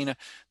Argentina,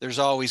 there's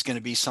always going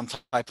to be some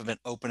type of an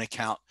open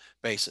account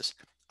basis.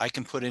 I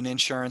can put in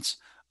insurance,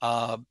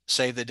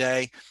 save the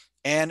day.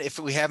 And if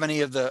we have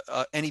any of the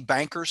any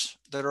bankers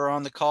that are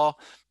on the call,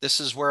 this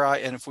is where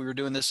and if we were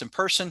doing this in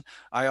person,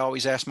 I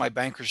always ask my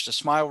bankers to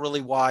smile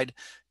really wide,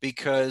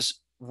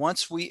 because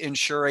once we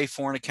insure a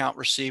foreign account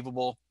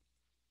receivable,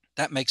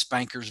 That makes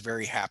bankers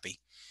very happy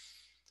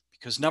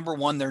because number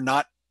one, they're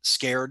not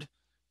scared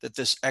that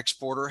this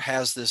exporter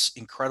has this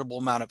incredible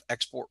amount of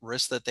export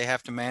risk that they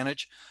have to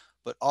manage.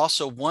 But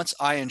also, once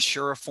I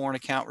insure a foreign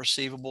account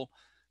receivable,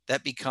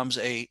 that becomes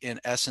in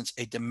essence,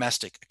 a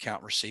domestic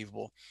account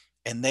receivable.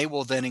 And they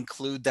will then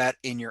include that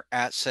in your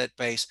asset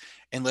base,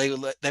 and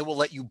they will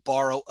let you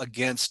borrow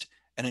against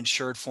an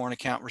insured foreign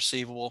account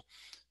receivable,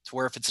 to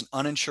where if it's an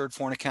uninsured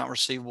foreign account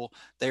receivable,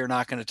 they are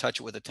not going to touch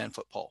it with a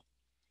 10-foot pole.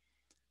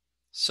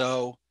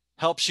 So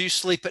helps you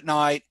sleep at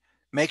night,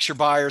 makes your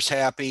buyers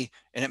happy,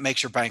 and it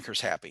makes your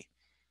bankers happy.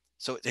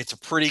 So it's a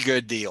pretty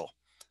good deal.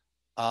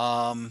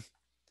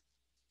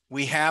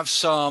 We have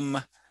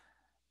some,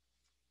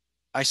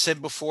 I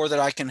said before that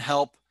I can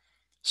help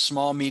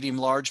small, medium,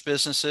 large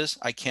businesses.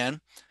 I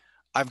can.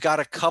 I've got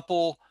a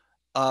couple,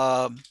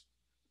 I'm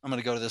going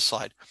to go to this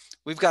slide.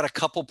 We've got a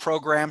couple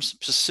programs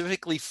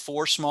specifically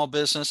for small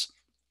business.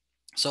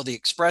 So the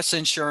Express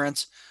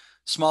Insurance,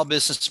 Small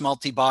Business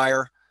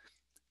Multi-Buyer,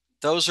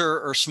 those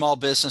are small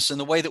business. And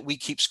the way that we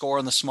keep score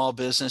on the small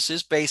business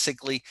is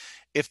basically,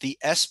 if the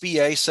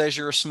SBA says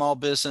you're a small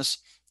business,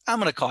 I'm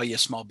going to call you a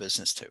small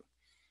business too.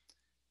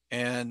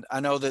 And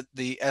I know that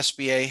the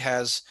SBA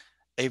has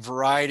a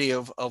variety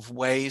of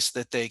ways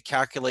that they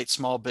calculate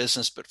small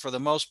business, but for the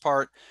most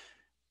part,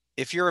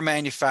 if you're a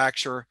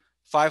manufacturer,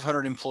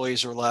 500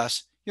 employees or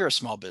less, you're a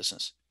small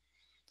business.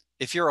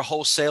 If you're a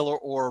wholesaler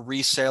or a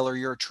reseller,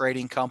 you're a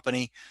trading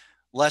company,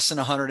 less than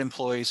 100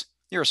 employees,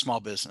 you're a small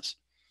business.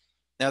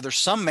 Now, there's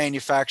some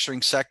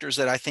manufacturing sectors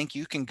that I think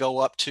you can go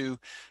up to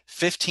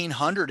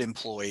 1,500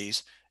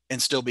 employees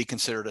and still be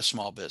considered a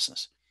small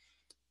business.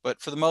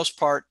 But for the most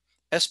part,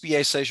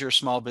 SBA says you're a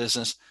small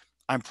business,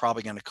 I'm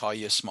probably going to call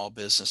you a small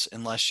business,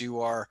 unless you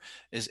are,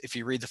 if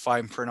you read the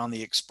fine print on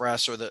the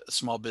Express or the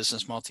Small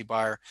Business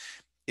Multi-Buyer.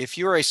 If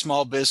you're a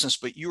small business,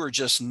 but you are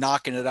just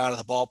knocking it out of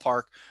the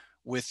ballpark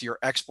with your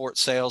export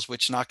sales,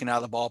 which knocking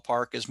out of the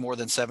ballpark is more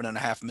than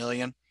 7.5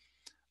 million.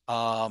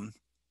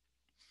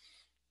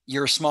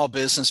 You're a small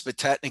business, but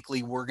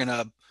technically we're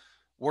gonna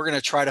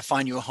try to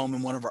find you a home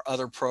in one of our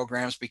other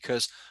programs,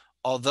 because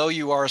although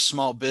you are a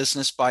small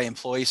business by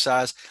employee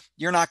size,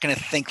 you're not going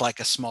to think like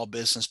a small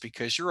business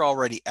because you're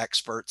already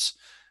experts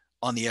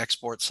on the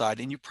export side,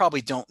 and you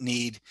probably don't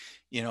need,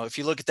 if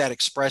you look at that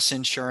Express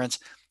Insurance,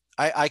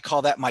 I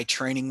call that my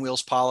training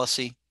wheels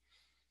policy.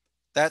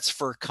 That's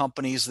for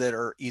companies that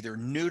are either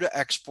new to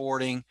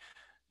exporting,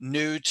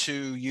 new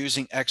to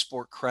using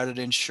export credit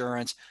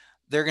insurance.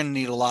 They're going to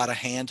need a lot of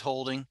hand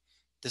holding.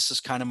 This is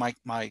kind of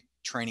my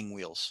training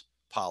wheels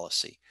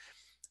policy.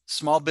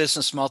 Small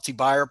Business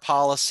Multi-Buyer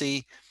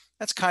policy,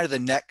 that's kind of the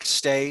next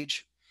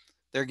stage.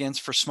 There again, it's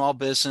for small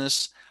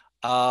business.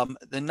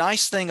 The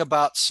nice thing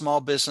about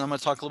small business, I'm going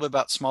to talk a little bit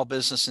about small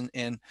business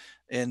in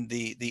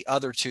the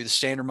other two, the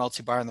standard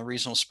multi-buyer and the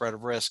reasonable spread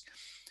of risk.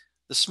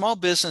 The small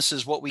business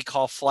is what we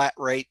call flat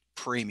rate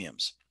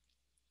premiums.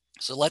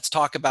 So let's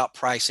talk about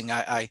pricing.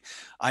 I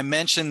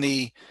mentioned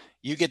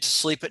you get to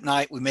sleep at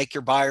night. We make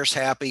your buyers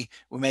happy.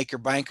 We make your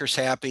bankers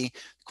happy.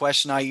 The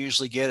question I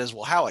usually get is,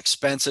 well, how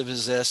expensive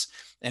is this?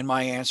 And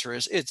my answer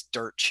is, it's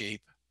dirt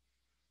cheap.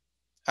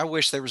 I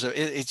wish there was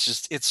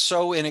it's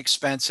so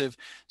inexpensive.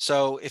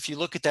 So if you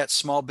look at that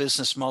small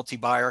business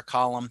multi-buyer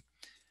column,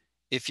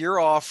 if you're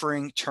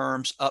offering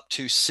terms up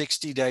to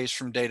 60 days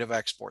from date of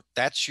export,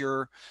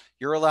 you're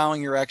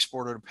allowing your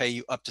exporter to pay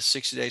you up to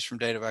 60 days from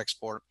date of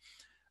export.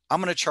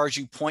 I'm going to charge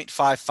you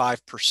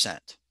 0.55%.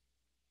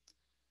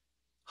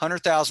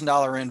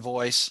 $100,000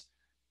 invoice,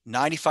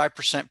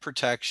 95%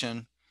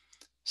 protection,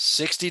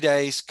 60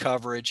 days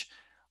coverage.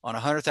 On a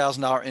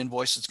 $100,000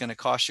 invoice, it's going to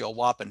cost you a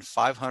whopping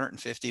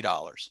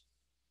 $550.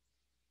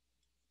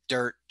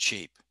 Dirt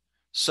cheap.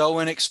 So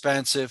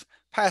inexpensive.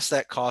 Pass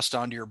that cost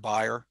on to your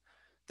buyer.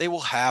 They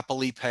will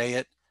happily pay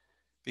it,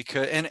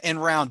 because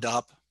and round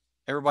up.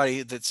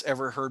 Everybody that's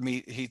ever heard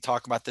me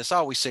talk about this, I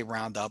always say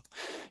round up.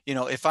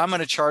 If I'm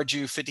going to charge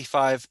you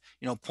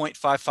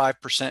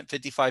 0.55%,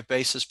 55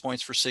 basis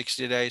points for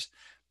 60 days,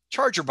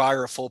 charge your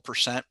buyer a full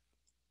percent.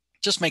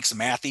 Just makes the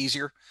math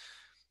easier.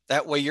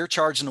 That way you're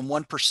charging them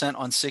 1%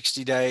 on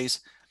 60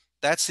 days.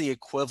 That's the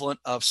equivalent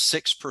of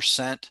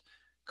 6%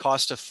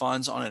 cost of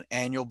funds on an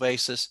annual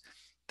basis.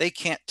 They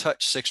can't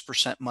touch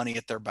 6% money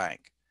at their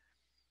bank.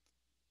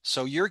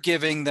 So you're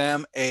giving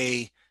them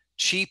a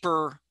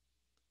cheaper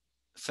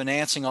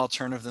financing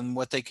alternative than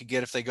what they could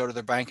get if they go to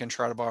their bank and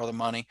try to borrow the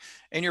money.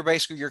 And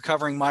you're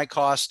covering my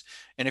cost.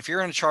 And if you're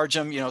going to charge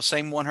them,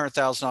 same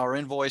 $100,000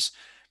 invoice,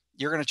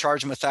 you're going to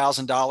charge them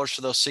 $1,000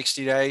 for those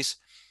 60 days.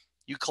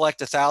 You collect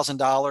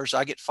 $1,000,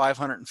 I get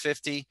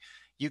 $550.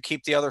 You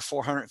keep the other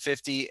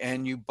 $450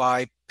 and you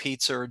buy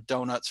pizza or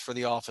donuts for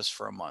the office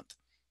for a month.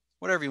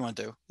 Whatever you want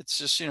to do. It's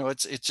just,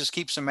 it just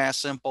keeps the math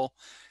simple,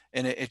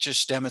 and it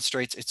just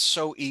demonstrates it's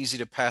so easy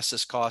to pass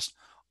this cost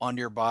on to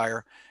your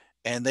buyer,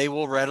 and they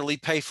will readily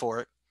pay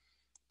for it,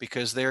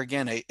 because they're,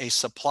 again, a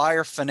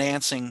supplier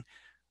financing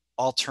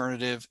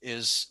alternative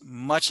is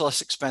much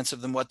less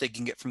expensive than what they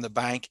can get from the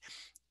bank,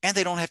 and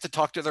they don't have to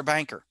talk to their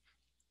banker.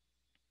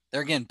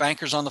 There again,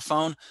 bankers on the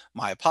phone,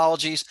 my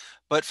apologies.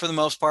 But for the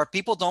most part,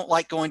 people don't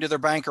like going to their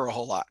banker a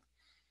whole lot.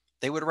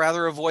 They would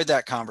rather avoid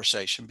that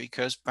conversation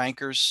because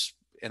bankers,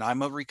 and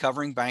I'm a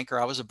recovering banker.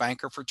 I was a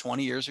banker for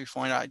 20 years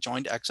before I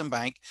joined Exim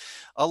Bank.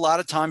 A lot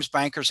of times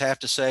bankers have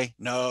to say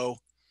no,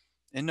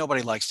 and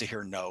nobody likes to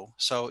hear no.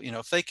 So,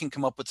 if they can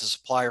come up with a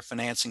supplier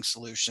financing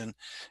solution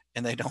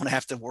and they don't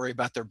have to worry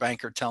about their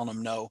banker telling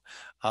them no,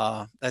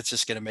 that's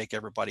just going to make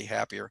everybody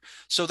happier.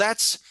 So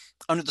that's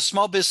under the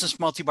small business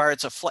multi-buyer.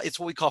 It's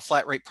what we call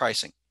flat rate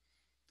pricing.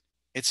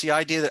 It's the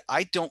idea that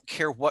I don't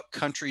care what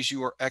countries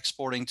you are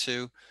exporting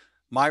to.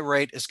 My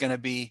rate is going to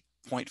be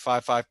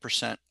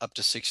 0.55% up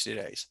to 60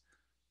 days,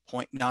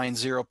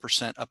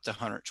 0.90% up to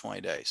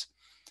 120 days.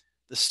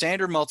 The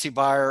standard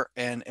multi-buyer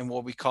and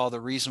what we call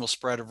the reasonable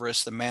spread of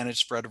risk, the managed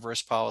spread of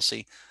risk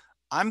policy,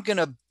 I'm going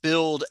to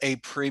build a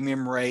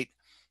premium rate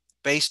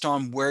based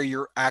on where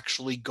you're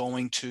actually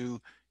going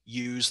to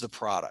use the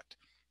product.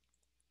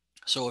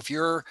 So if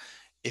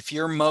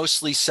you're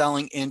mostly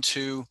selling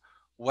into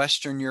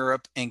Western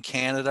Europe and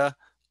Canada,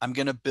 I'm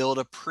going to build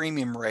a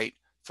premium rate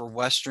for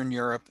Western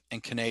Europe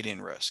and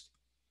Canadian risk.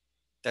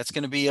 That's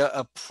going to be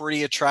a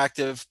pretty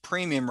attractive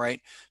premium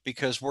rate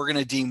because we're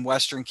going to deem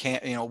Western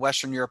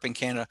Europe and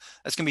Canada,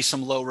 that's going to be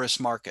some low risk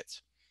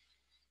markets.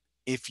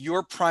 If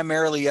you're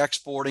primarily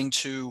exporting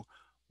to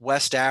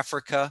West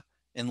Africa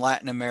and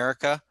Latin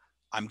America,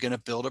 I'm going to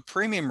build a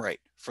premium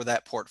rate for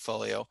that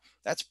portfolio.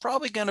 That's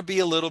probably going to be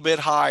a little bit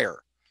higher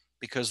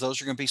because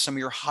those are going to be some of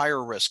your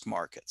higher risk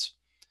markets.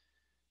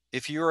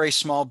 If you're a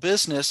small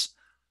business,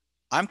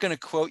 I'm going to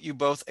quote you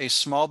both a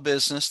small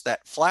business,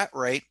 that flat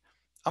rate.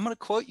 I'm going to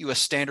quote you a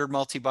standard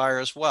multi-buyer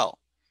as well.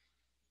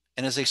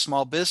 And as a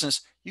small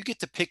business, you get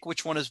to pick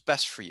which one is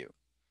best for you.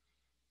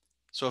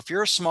 So if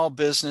you're a small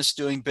business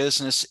doing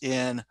business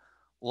in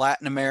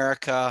Latin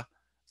America,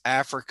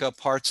 Africa,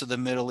 parts of the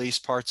Middle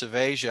East, parts of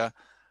Asia,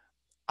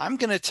 I'm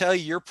going to tell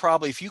you, you're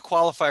probably, if you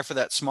qualify for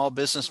that small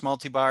business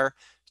multi-buyer,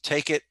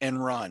 take it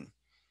and run.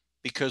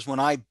 Because when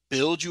I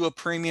build you a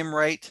premium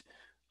rate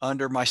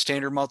under my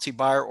standard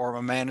multi-buyer or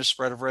my managed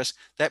spread of risk,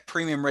 that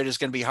premium rate is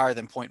going to be higher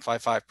than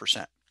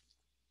 0.55%.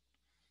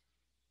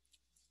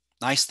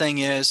 Nice thing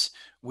is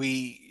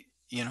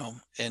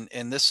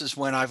and this is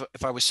when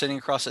if I was sitting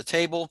across the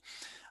table,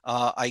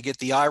 I get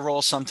the eye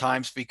roll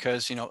sometimes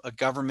because, a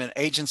government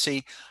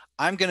agency,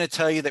 I'm going to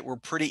tell you that we're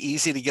pretty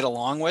easy to get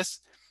along with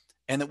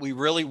and that we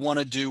really want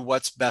to do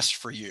what's best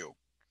for you.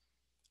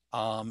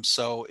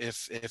 So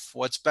if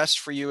what's best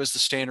for you is the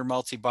standard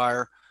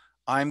multi-buyer,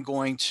 I'm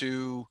going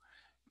to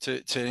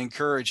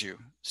encourage you.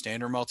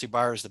 Standard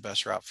multi-buyer is the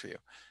best route for you.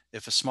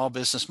 If a small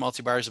business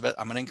multi-buyer is I'm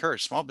going to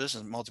encourage small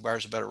business multi-buyer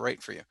is a better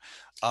rate for you.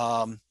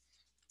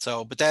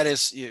 But that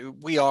is,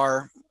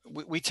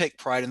 we take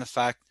pride in the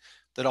fact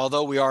that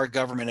although we are a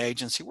government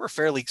agency, we're a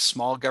fairly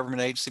small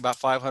government agency, about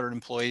 500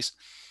 employees.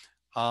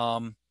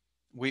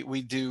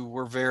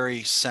 We're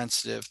very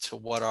sensitive to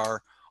what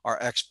our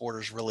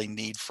exporters really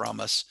need from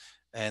us.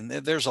 And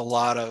there's a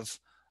lot of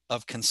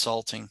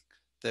consulting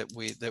that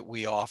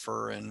we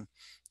offer. And,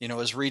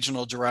 as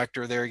regional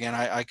director there again,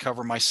 I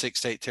cover my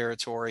 6-state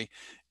territory,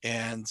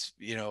 and,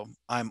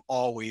 I'm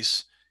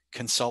always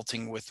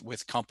consulting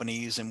with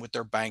companies and with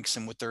their banks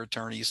and with their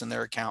attorneys and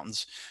their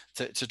accountants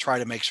to try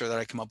to make sure that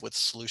I come up with a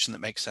solution that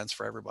makes sense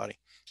for everybody.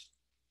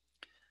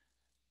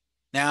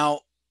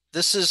 Now,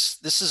 this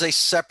is a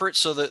separate,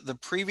 so the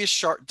previous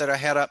chart that I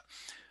had up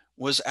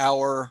was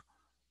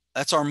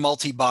that's our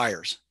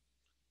multi-buyers.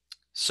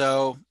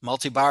 So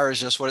multi-buyer is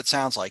just what it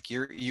sounds like.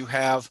 You're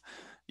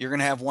going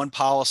to have one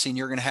policy and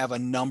you're going to have a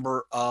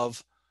number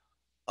of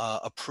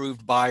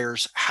approved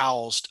buyers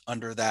housed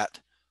under that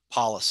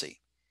policy.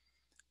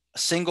 A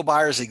single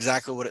buyer is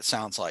exactly what it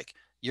sounds like.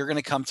 You're going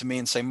to come to me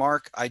and say,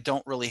 Mark, I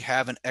don't really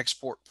have an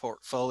export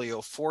portfolio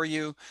for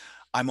you.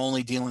 I'm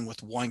only dealing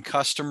with one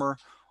customer.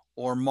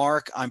 Or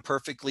Mark, I'm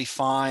perfectly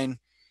fine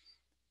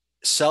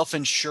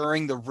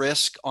self-insuring the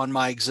risk on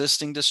my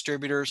existing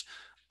distributors.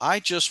 I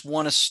just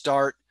want to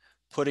start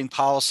putting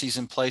policies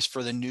in place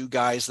for the new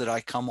guys that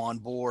I come on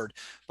board,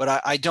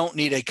 but I don't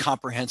need a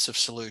comprehensive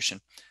solution.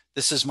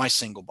 This is my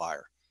single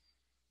buyer.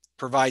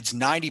 Provides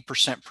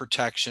 90%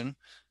 protection.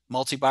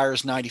 Multi-buyer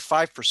is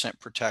 95%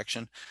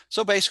 protection.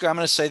 So basically, I'm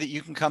going to say that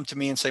you can come to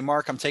me and say,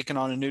 Mark, I'm taking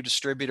on a new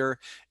distributor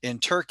in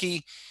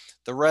Turkey.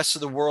 The rest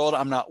of the world,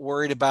 I'm not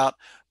worried about,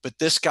 but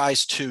this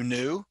guy's too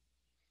new.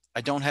 I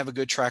don't have a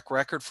good track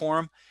record for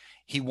him.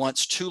 He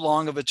wants too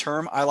long of a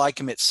term. I like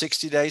him at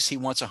 60 days. He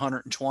wants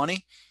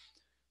 120.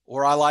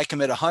 Or I like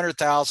him at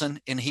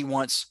 100,000 and he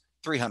wants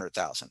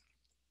 300,000.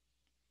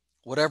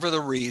 Whatever the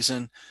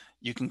reason,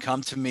 you can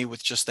come to me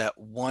with just that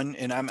one,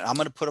 and I'm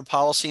going to put a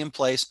policy in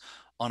place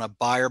on a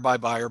buyer by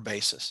buyer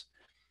basis.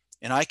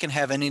 And I can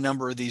have any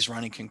number of these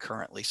running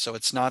concurrently. So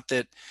it's not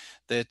that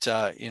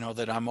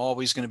I'm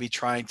always going to be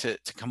trying to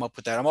come up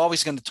with that. I'm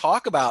always going to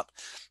talk about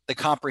the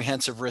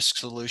comprehensive risk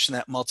solution,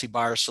 that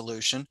multi-buyer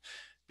solution,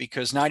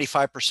 because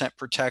 95%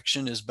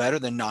 protection is better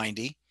than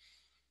 90.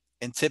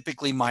 And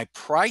typically my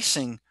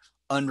pricing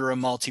under a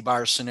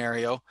multi-buyer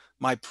scenario,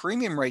 my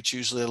premium rate's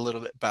usually a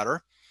little bit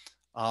better.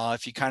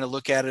 If you kind of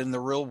look at it in the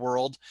real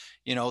world,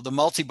 the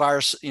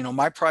multi-buyers,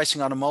 my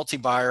pricing on a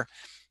multi-buyer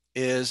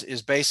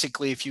is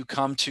basically, if you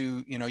come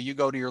to, you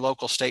go to your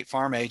local State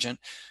Farm agent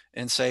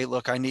and say,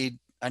 look, I need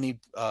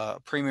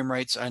premium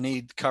rates. I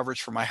need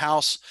coverage for my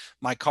house,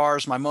 my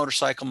cars, my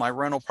motorcycle, my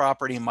rental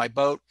property, and my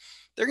boat.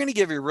 They're going to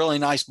give you a really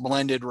nice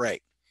blended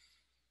rate.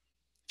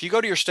 If you go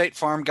to your State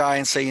Farm guy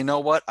and say, you know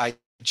what, I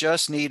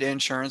just need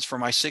insurance for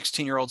my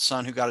 16-year-old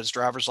son who got his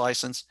driver's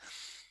license,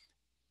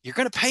 you're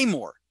going to pay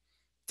more.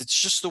 It's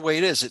just the way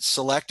it is. It's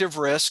selective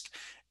risk,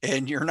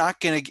 and you're not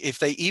going to, if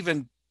they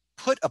even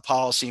put a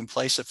policy in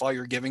place, if all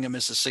you're giving them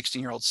is a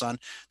 16-year-old son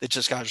that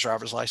just got his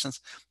driver's license,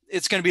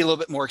 it's going to be a little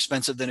bit more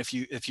expensive than if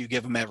you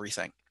give them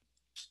everything.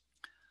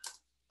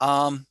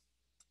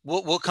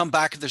 We'll come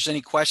back if there's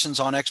any questions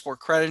on export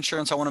credit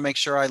insurance. I want to make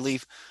sure I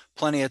leave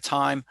plenty of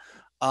time.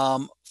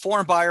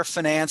 Foreign buyer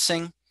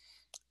financing.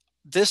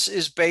 This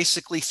is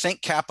basically,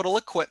 think capital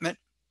equipment,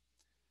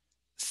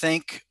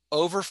 think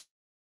over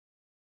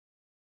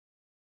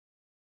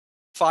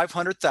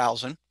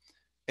 500,000.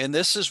 And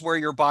this is where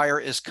your buyer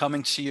is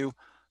coming to you,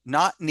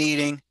 not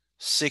needing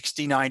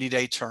 60,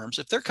 90-day terms.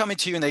 If they're coming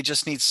to you and they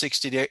just need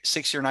 60 or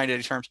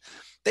 90-day terms,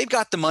 they've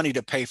got the money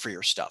to pay for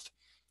your stuff.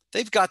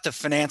 They've got the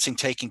financing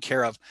taken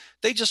care of.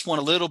 They just want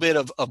a little bit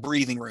of a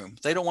breathing room.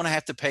 They don't want to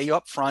have to pay you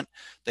up front.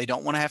 They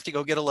don't want to have to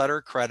go get a letter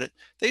of credit.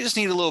 They just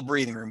need a little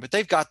breathing room, but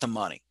they've got the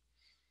money.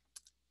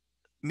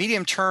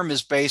 Medium term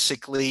is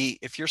basically,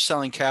 if you're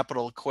selling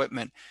capital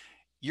equipment,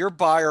 your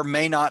buyer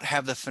may not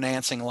have the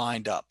financing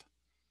lined up.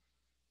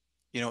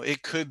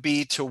 It could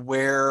be to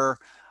where,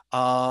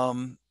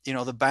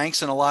 the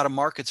banks in a lot of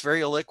markets very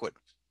illiquid.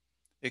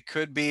 It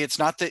could be, it's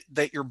not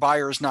that your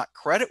buyer is not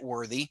credit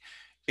worthy.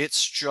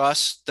 It's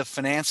just the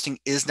financing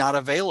is not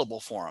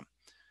available for them.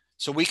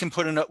 So we can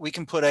put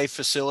a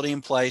facility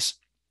in place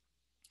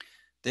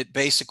that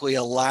basically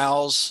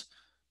allows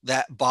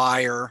that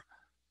buyer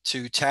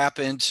to tap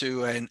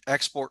into an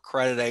export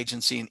credit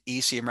agency, an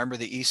ECA. Remember,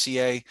 the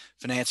ECA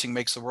financing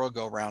makes the world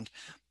go round.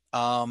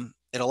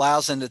 It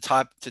allows them to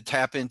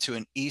tap into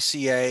an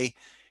ECA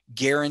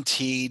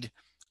guaranteed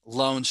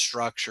loan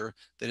structure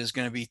that is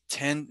going to be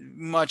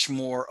much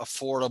more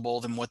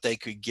affordable than what they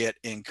could get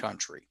in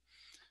country.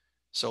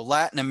 So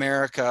Latin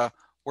America,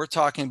 we're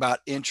talking about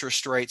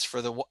interest rates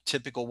for the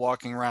typical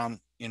walking around,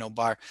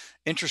 buyer,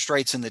 interest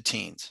rates in the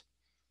teens.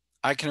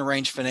 I can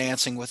arrange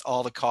financing with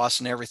all the costs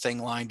and everything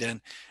lined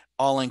in,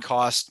 all in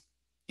cost,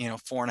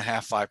 4.5%,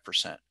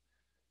 5%.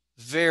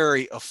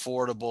 Very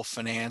affordable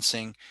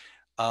financing.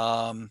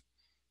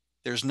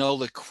 There's no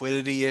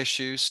liquidity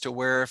issues to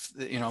where, if,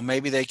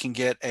 maybe they can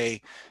get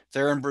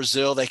they're in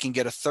Brazil, they can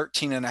get a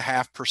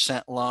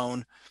 13.5%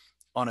 loan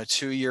on a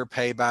 2-year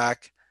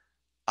payback.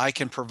 I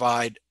can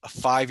provide a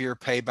 5-year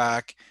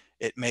payback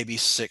at maybe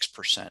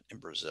 6% in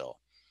Brazil.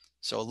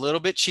 So a little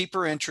bit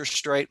cheaper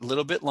interest rate, a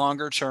little bit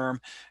longer term,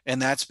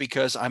 and that's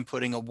because I'm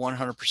putting a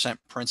 100%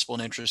 principal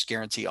and interest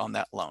guarantee on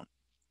that loan.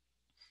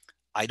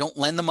 I don't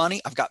lend the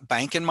money. I've got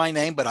bank in my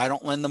name, but I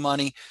don't lend the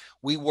money.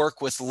 We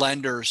work with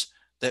lenders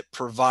that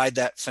provide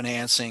that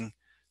financing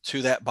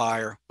to that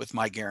buyer with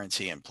my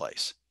guarantee in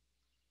place.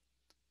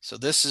 So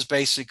this is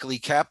basically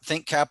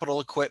think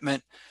capital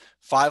equipment,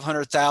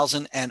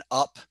 500,000 and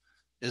up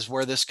is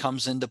where this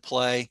comes into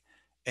play.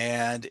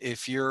 And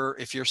if you're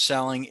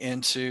selling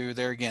into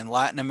there again,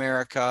 Latin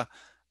America,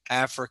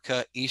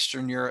 Africa,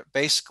 Eastern Europe,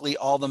 basically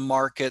all the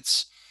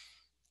markets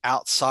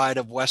outside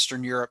of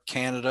Western Europe,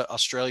 Canada,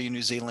 Australia,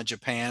 New Zealand,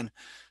 Japan,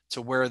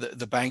 to where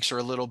the banks are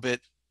a little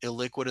bit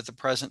illiquid at the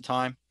present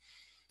time.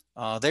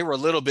 They were a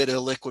little bit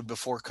illiquid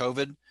before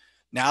COVID.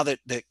 Now that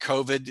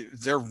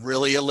COVID, they're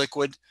really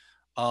illiquid.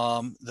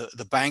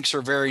 The banks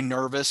are very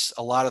nervous.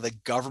 A lot of the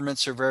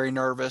governments are very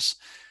nervous,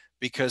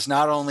 because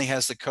not only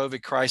has the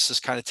COVID crisis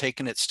kind of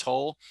taken its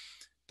toll,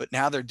 but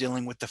now they're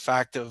dealing with the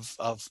fact of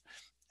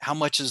how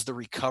much is the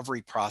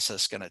recovery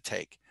process going to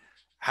take?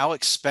 How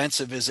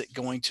expensive is it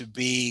going to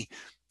be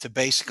to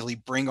basically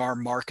bring our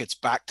markets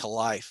back to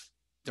life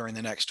during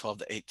the next 12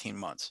 to 18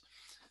 months?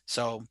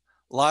 So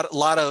a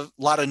lot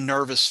of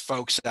nervous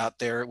folks out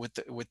there with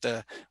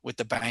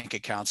the bank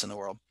accounts in the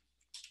world.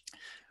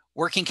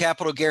 Working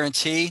capital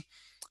guarantee.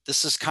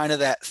 This is kind of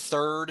that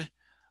third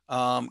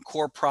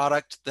core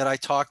product that I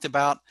talked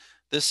about.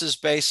 This is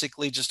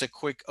basically just a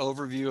quick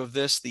overview of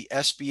this. The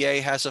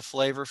SBA has a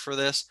flavor for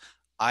this.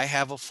 I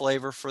have a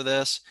flavor for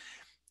this.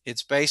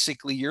 It's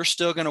basically, you're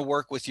still going to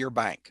work with your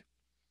bank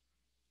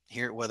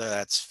here, whether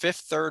that's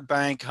Fifth Third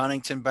Bank,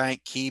 Huntington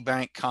Bank, Key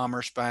Bank,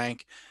 Commerce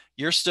Bank.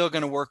 You're still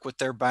going to work with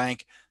their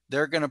bank.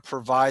 They're going to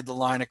provide the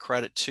line of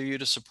credit to you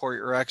to support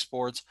your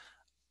exports.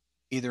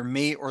 Either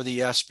me or the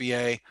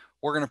SBA,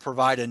 we're going to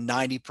provide a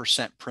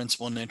 90%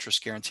 principal and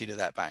interest guarantee to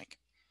that bank.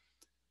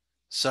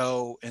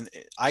 So, and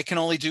I can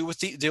only deal with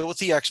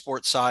the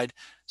export side.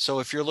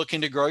 So if you're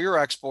looking to grow your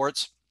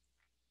exports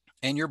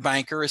and your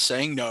banker is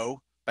saying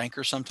no,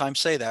 bankers sometimes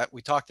say that,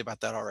 we talked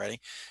about that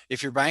already.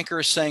 If your banker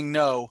is saying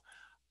no,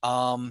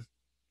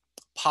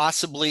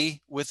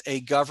 possibly with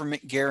a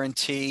government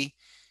guarantee,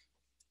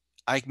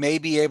 I may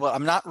be able,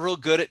 I'm not real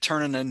good at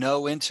turning a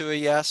no into a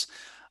yes.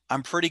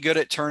 I'm pretty good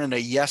at turning a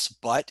yes,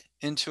 but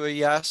into a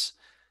yes,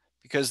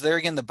 because there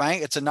again, the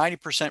bank, it's a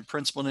 90%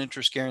 principal and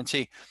interest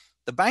guarantee.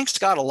 The bank's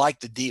got to like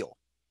the deal.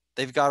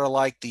 They've got to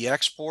like the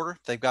exporter.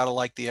 They've got to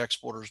like the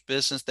exporter's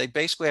business. They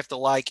basically have to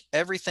like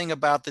everything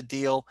about the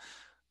deal,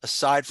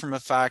 aside from the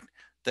fact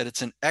that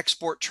it's an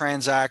export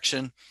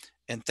transaction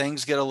and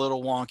things get a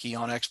little wonky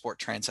on export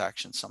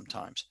transactions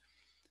sometimes.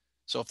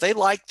 So if they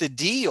like the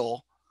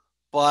deal,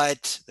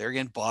 but there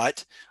again,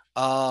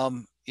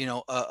 you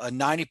know, a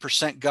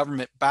 90%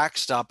 government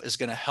backstop is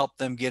going to help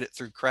them get it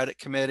through credit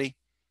committee.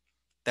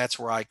 That's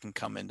where I can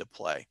come into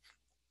play.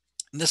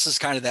 And this is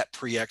kind of that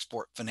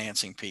pre-export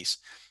financing piece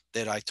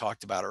that I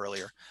talked about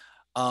earlier.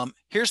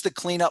 Here's the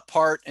cleanup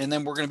part, and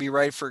then we're going to be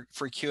ready for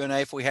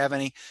Q&A if we have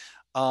any.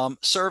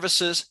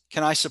 Services,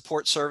 can I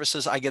support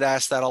services? I get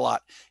asked that a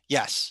lot.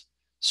 Yes,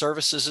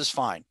 services is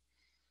fine.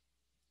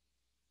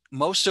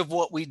 Most of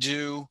what we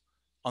do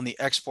on the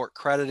export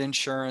credit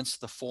insurance,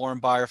 the foreign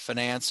buyer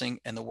financing,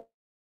 and the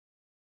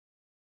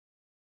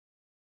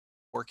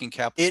working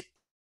capital,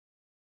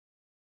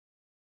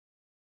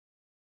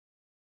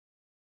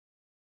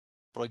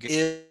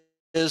 it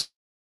is,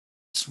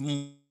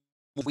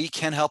 we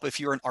can help if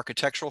you're an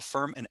architectural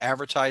firm, an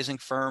advertising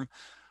firm,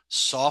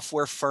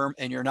 software firm,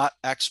 and you're not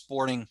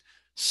exporting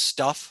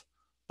stuff,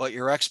 but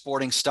you're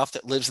exporting stuff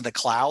that lives in the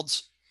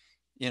clouds,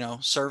 you know,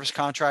 service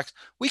contracts.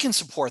 We can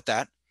support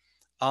that.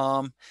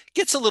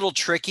 Gets a little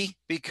tricky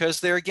because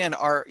there again,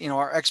 our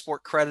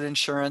export credit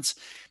insurance,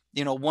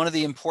 you know, one of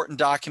the important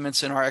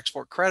documents in our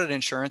export credit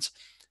insurance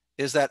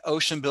is that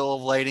ocean bill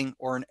of lading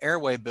or an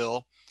airway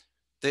bill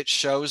that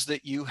shows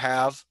that you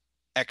have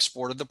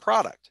exported the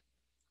product.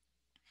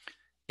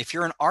 If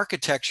you're an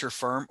architecture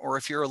firm or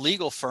if you're a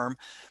legal firm,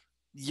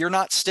 you're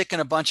not sticking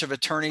a bunch of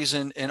attorneys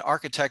and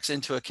architects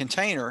into a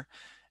container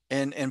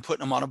and putting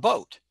them on a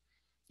boat.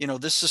 You know,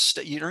 this is,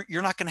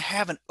 you're not going to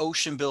have an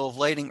ocean bill of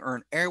lading or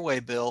an airway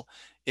bill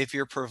if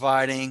you're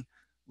providing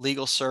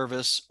legal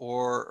service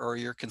or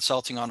you're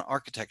consulting on an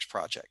architect's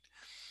project.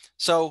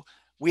 So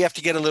we have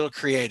to get a little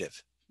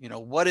creative. You know,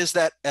 what is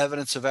that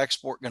evidence of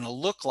export going to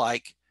look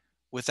like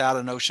without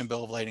an ocean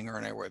bill of lading or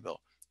an airway bill?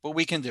 But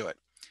we can do it.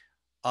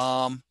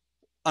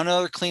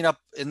 Another cleanup,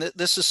 and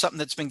this is something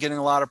that's been getting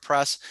a lot of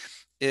press,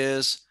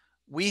 is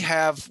we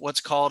have what's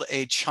called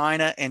a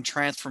China and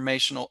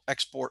Transformational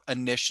Export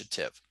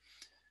Initiative.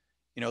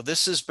 You know,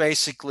 this is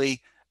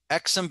basically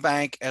Ex-Im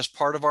Bank, as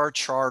part of our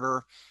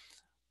charter,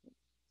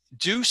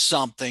 do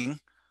something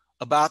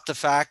about the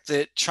fact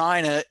that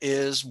China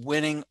is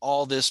winning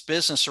all this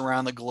business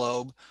around the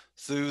globe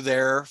through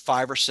their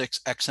 5 or 6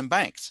 Ex-Im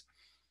banks.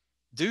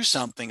 Do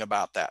something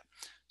about that.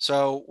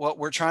 So what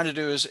we're trying to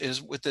do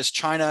is with this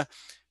China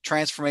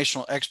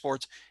Transformational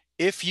Exports,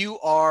 if you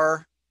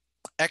are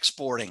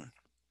exporting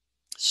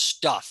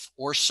stuff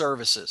or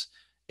services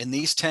in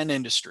these 10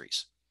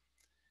 industries,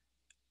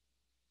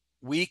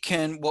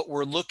 what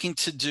we're looking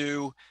to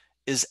do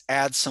is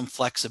add some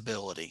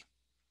flexibility.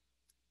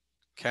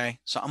 Okay,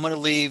 so I'm going to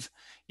leave,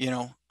 you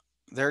know,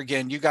 there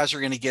again, you guys are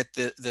going to get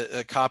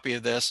the copy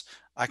of this.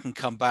 I can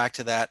come back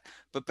to that.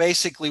 But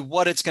basically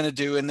what it's going to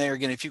do, and there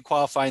again, if you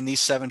qualify in these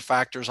 7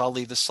 factors, I'll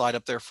leave the slide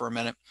up there for a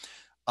minute.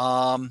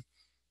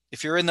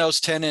 If you're in those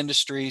 10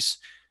 industries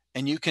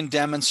and you can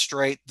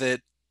demonstrate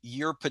that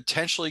you're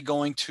potentially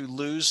going to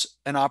lose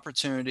an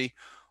opportunity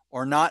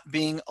or not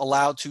being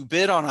allowed to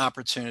bid on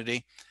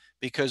opportunity,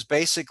 because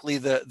basically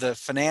the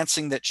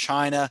financing that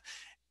China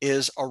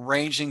is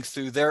arranging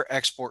through their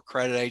export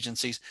credit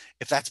agencies,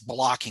 if that's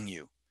blocking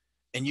you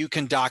and you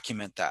can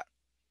document that,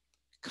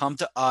 come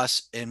to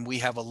us and we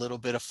have a little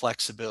bit of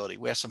flexibility.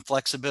 We have some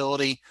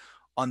flexibility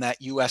on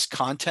that US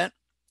content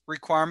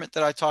requirement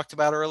that I talked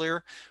about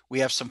earlier. We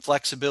have some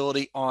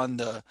flexibility on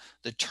the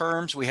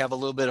terms. We have a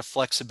little bit of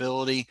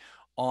flexibility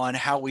on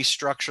how we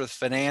structure the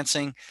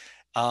financing.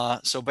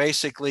 So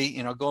basically,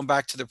 you know, going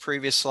back to the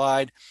previous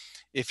slide,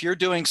 if you're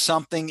doing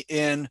something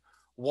in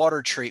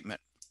water treatment,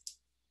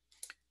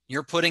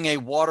 you're putting a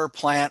water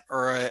plant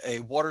or a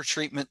water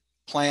treatment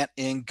plant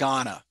in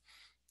Ghana,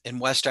 in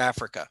West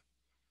Africa,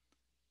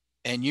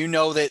 and you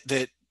know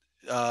that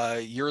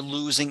you're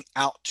losing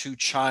out to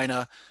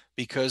China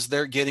because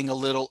they're getting a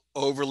little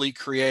overly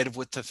creative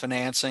with the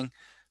financing.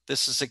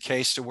 This is a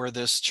case to where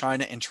this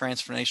China and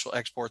Transformational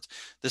Exports,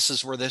 this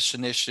is where this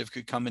initiative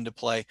could come into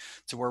play,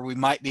 to where we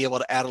might be able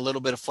to add a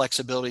little bit of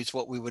flexibility to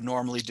what we would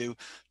normally do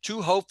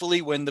to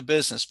hopefully win the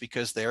business,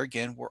 because there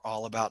again, we're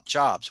all about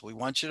jobs. We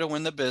want you to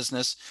win the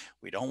business.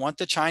 We don't want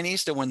the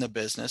Chinese to win the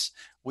business.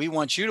 We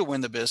want you to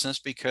win the business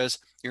because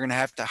you're going to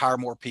have to hire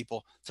more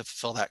people to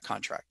fulfill that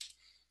contract.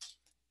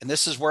 And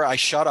this is where I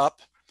shut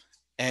up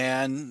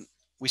and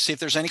we see if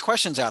there's any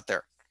questions out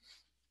there.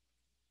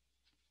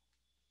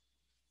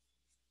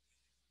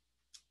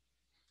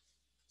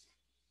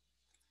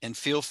 And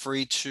feel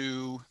free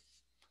to,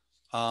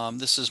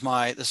 this is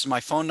my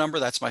phone number.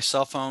 That's my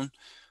cell phone.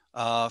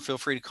 Feel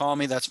free to call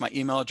me. That's my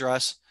email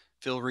address.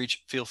 Feel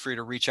free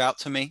to reach out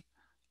to me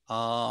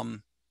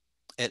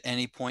at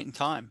any point in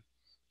time.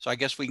 So I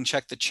guess we can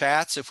check the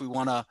chats if we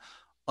want to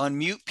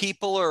unmute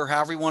people, or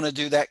however you want to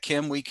do that,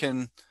 Kim. We've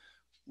put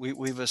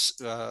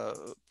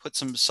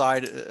some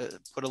aside,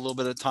 put a little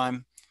bit of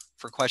time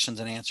for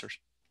questions and answers.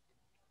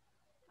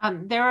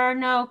 There are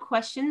no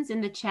questions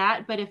in the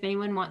chat, but if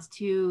anyone wants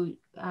to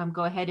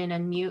go ahead and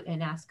unmute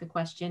and ask a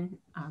question,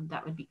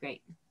 that would be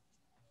great.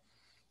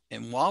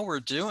 And while we're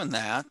doing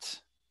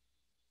that,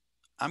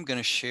 I'm going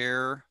to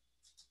share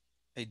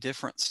a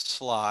different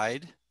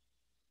slide.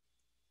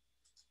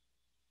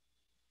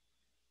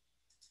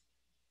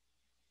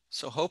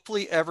 So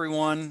hopefully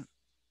everyone,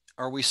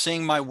 are we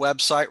seeing my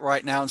website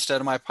right now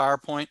instead of my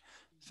PowerPoint?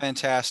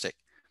 Fantastic.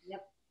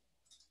 Yep.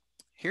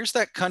 Here's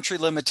that country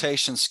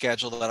limitation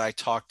schedule that I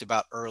talked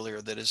about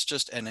earlier that is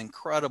just an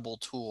incredible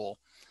tool.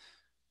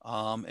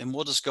 And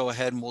we'll just go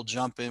ahead and we'll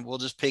jump in. We'll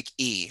just pick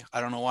E.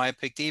 I don't know why I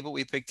picked E, but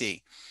we picked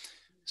E.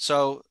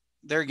 So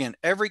there again,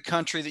 every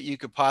country that you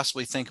could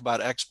possibly think about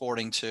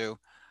exporting to,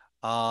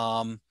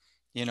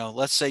 you know,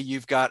 let's say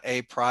you've got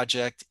a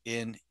project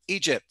in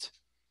Egypt.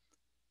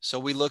 So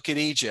we look at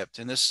Egypt,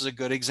 and this is a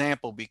good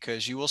example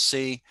because you will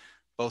see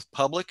both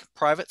public,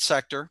 private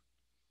sector,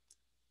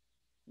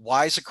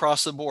 Y's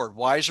across the board.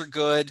 Y's are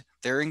good,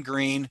 they're in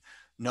green.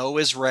 No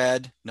is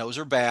red, no's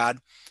are bad.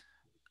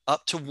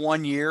 Up to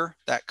 1 year,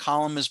 that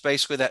column is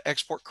basically that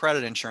export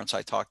credit insurance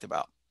I talked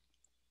about.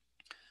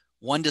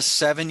 1 to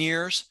 7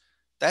 years,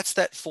 that's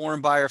that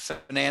foreign buyer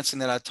financing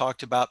that I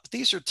talked about. But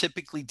these are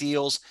typically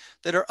deals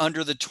that are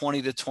under the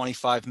 $20 to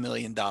 $25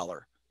 million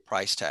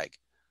price tag.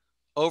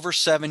 Over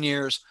 7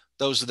 years,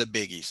 those are the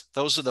biggies.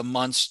 Those are the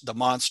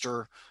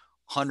monster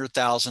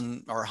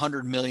 $100,000 or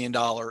 $100 million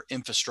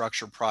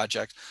infrastructure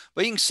project.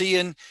 But you can see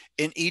in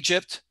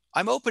Egypt,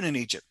 I'm open in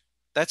Egypt.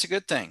 That's a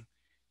good thing.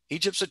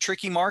 Egypt's a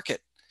tricky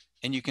market.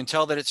 And you can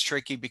tell that it's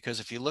tricky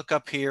because if you look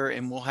up here,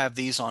 and we'll have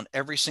these on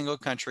every single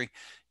country,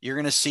 you're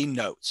going to see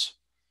notes.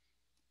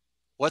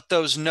 What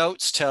those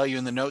notes tell you,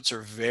 and the notes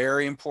are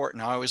very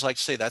important. I always like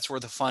to say that's where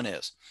the fun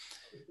is,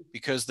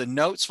 because the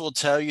notes will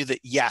tell you that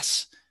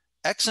yes,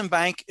 Ex-Im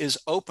Bank is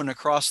open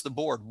across the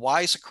board,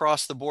 Y's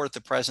across the board at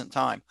the present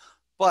time.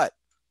 But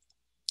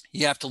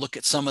you have to look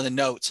at some of the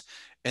notes.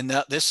 And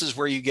this is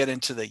where you get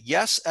into the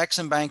yes,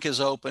 Ex-Im Bank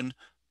is open,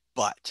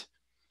 but.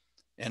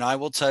 And I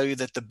will tell you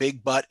that the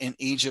big but in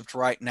Egypt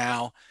right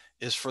now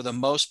is, for the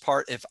most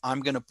part, if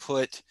I'm going to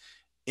put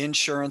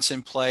insurance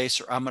in place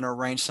or I'm going to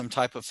arrange some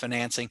type of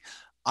financing,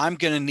 I'm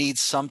going to need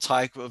some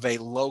type of a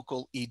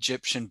local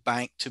Egyptian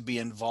bank to be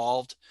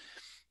involved,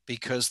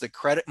 because the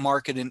credit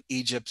market in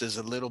Egypt is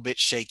a little bit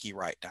shaky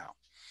right now.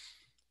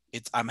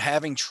 I'm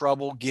having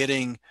trouble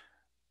getting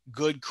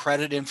good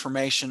credit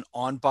information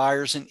on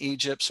buyers in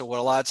Egypt. So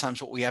a lot of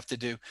times what we have to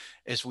do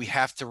is we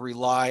have to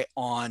rely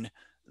on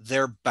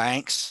their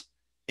banks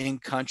in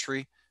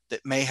country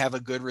that may have a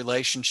good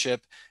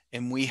relationship,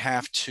 and we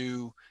have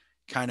to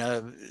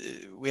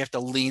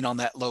lean on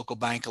that local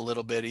bank a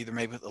little bit, either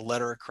maybe with a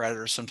letter of credit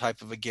or some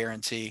type of a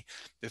guarantee,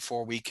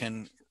 before we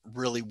can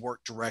really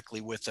work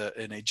directly with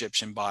an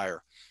Egyptian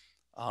buyer.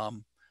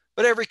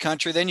 But every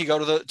country, then you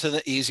go to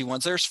the easy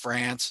ones. There's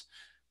France,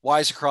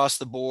 Y's across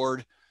the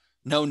board,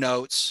 no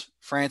notes.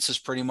 France is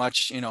pretty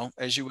much, you know,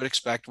 as you would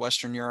expect,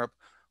 Western Europe,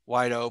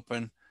 wide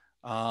open.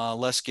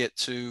 Let's get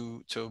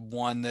to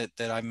one that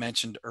I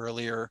mentioned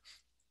earlier.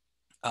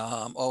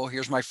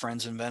 Here's my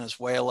friends in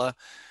Venezuela.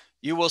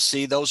 You will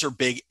see those are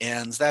big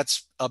N's.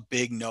 That's a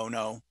big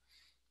no-no.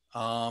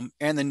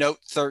 And the note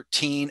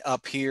 13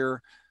 up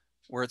here,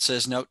 where it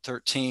says note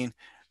 13,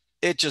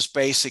 it just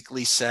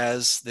basically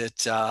says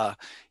that,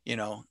 you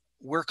know,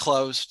 we're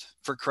closed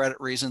for credit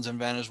reasons in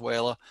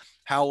Venezuela.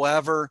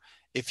 However,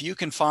 if you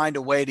can find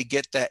a way to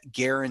get that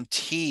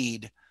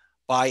guaranteed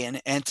by an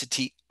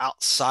entity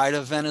outside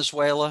of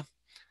Venezuela,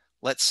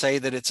 let's say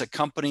that it's a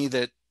company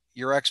that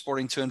you're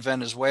exporting to in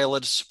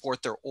Venezuela to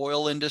support their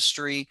oil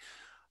industry,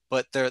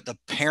 but the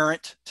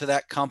parent to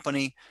that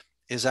company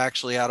is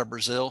actually out of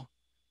Brazil.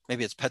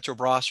 Maybe it's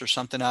Petrobras or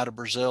something out of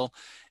Brazil.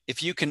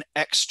 If you can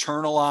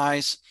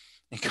externalize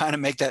and kind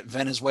of make that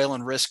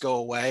Venezuelan risk go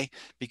away,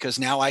 because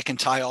now I can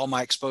tie all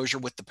my exposure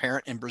with the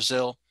parent in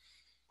Brazil,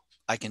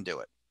 I can do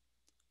it.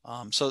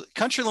 So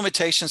country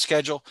limitation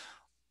schedule,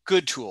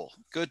 good tool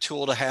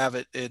to have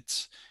it.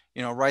 It's,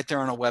 you know, right there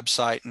on a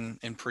website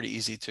and pretty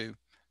easy to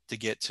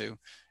get to.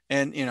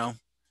 And, you know,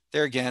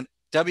 there again,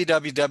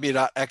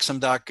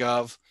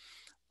 www.exim.gov.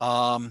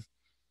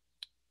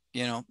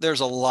 You know, there's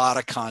a lot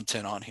of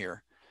content on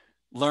here.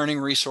 Learning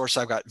resource,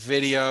 I've got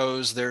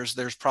videos.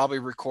 There's probably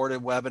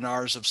recorded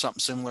webinars of something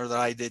similar that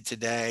I did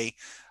today.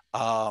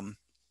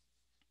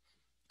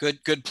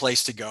 Good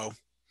place to go.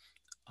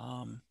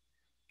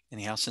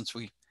 Anyhow, since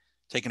we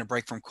taking a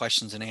break from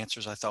questions and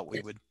answers, I thought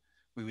we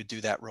would do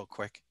that real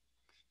quick.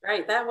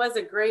 Right, that was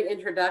a great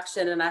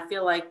introduction, and I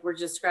feel like we're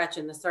just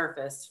scratching the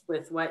surface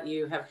with what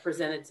you have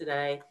presented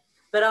today.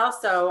 But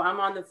also, I'm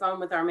on the phone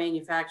with our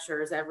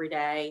manufacturers every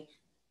day,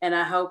 and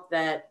I hope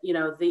that, you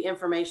know, the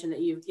information that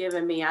you've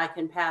given me, I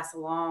can pass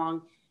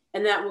along,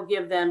 and that will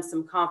give them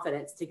some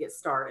confidence to get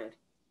started.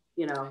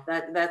 you know,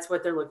 that's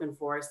what they're looking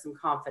for, is some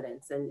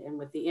confidence. And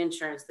with the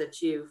insurance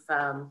that you've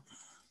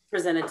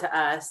presented to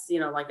us, you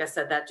know, like I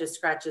said, that just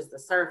scratches the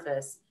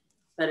surface,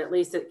 but at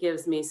least it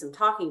gives me some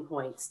talking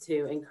points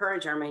to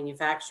encourage our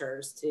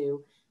manufacturers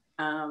to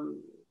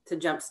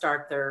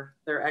jumpstart their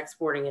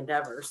exporting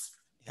endeavors.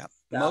 Yeah.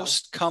 So.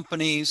 Most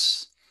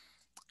companies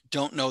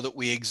don't know that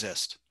we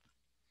exist.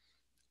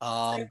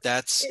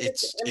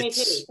 It's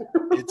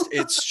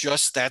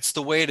just, that's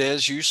the way it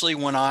is. Usually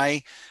when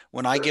I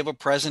give a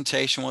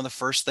presentation, one of the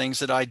first things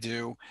that I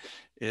do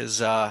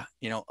is,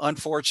 you know,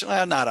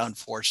 unfortunately, not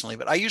unfortunately,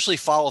 but I usually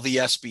follow the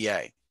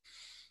SBA.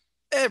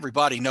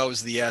 Everybody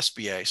knows the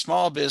SBA,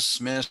 Small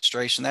Business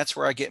Administration. That's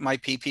where I get my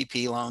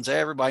PPP loans.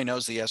 Everybody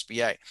knows the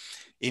SBA.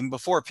 Even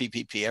before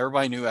PPP,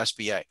 everybody knew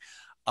SBA.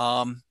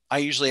 I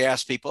usually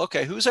ask people,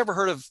 okay, who's ever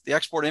heard of the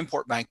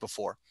Export-Import Bank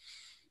before?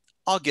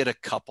 I'll get a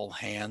couple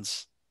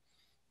hands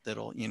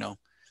that'll, you know,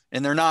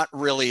 and they're not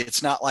really,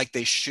 it's not like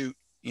they shoot,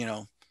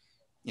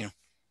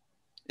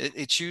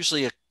 it's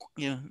usually a,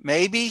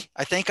 maybe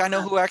I think I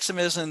know who Exim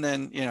is. And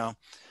then,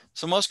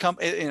 so most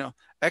companies,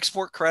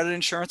 export credit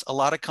insurance, a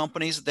lot of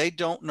companies, they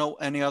don't know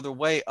any other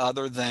way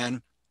other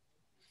than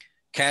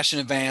cash in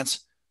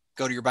advance,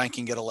 go to your bank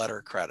and get a letter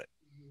of credit.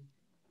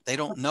 They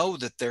don't know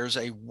that there's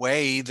a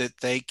way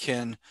that they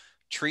can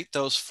treat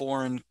those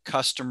foreign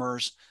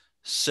customers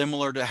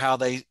similar to how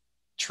they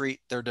treat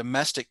their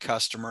domestic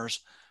customers,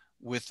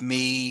 with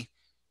me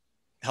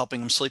helping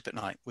them sleep at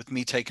night, with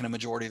me taking a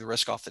majority of the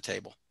risk off the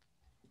table.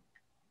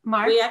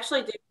 Mark? We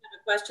actually do have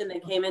a question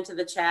that came into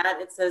the chat.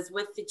 It says,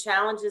 with the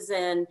challenges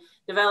in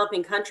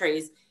developing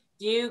countries,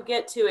 do you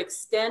get to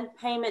extend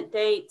payment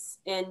dates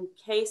in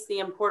case the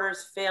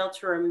importers fail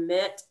to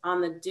remit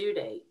on the due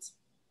date?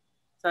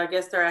 So I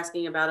guess they're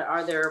asking about it.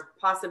 Are there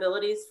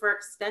possibilities for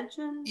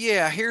extension?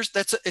 Yeah,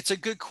 it's a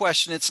good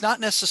question. It's not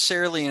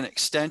necessarily an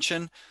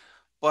extension,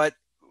 but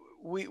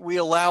we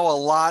allow a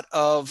lot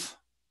of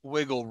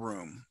wiggle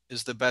room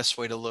is the best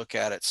way to look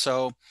at it.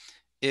 So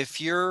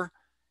if you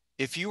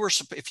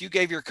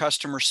gave your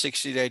customer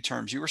 60-day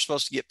terms, you were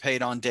supposed to get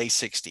paid on day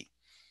 60.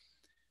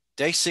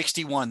 Day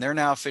 61, they're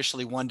now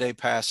officially 1 day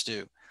past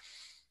due.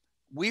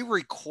 We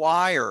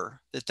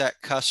require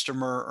that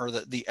customer or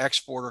the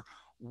exporter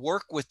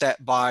work with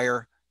that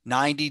buyer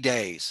 90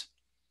 days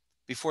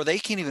before they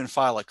can even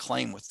file a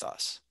claim with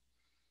us.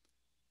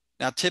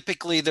 Now,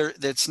 typically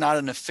that's not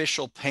an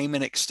official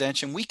payment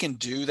extension. We can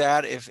do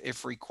that if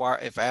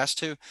asked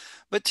to,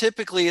 but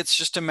typically it's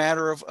just a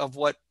matter of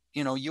what,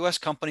 U.S.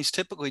 companies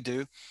typically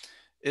do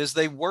is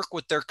they work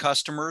with their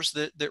customers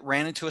that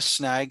ran into a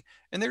snag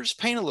and they're just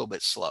paying a little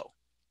bit slow.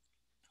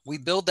 We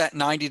build that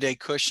 90-day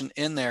cushion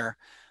in there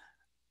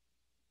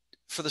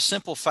for the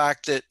simple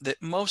fact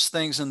that most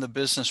things in the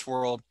business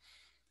world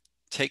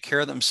take care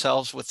of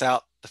themselves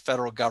without the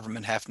federal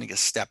government having to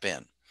step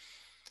in.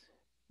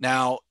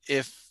 Now,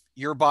 if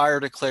your buyer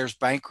declares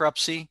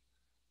bankruptcy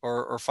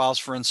or files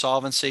for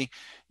insolvency,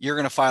 you're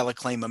going to file a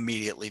claim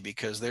immediately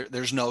because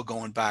there's no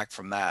going back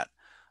from that.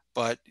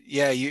 But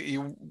yeah,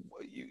 you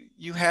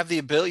have the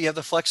ability, you have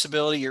the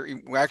flexibility.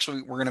 We're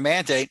going to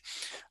mandate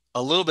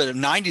a little bit of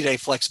 90-day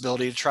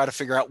flexibility to try to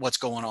figure out what's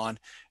going on.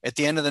 At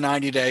the end of the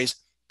 90 days,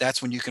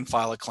 that's when you can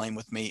file a claim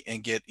with me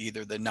and get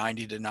either the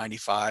 90 to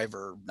 95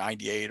 or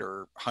 98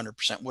 or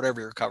 100%, whatever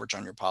your coverage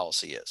on your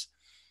policy is.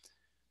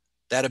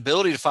 That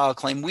ability to file a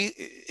claim,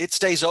 it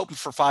stays open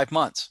for 5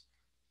 months.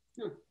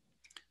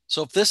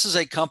 So if this is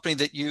a company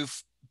that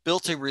you've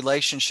built a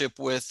relationship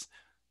with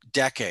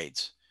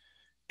decades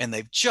and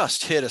they've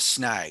just hit a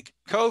snag,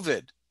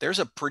 COVID, there's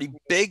a pretty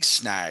big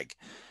snag,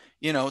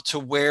 to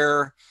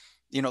where,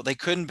 they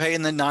couldn't pay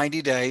in the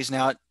 90 days.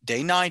 Now at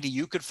day 90,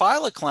 you could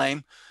file a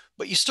claim,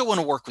 but you still want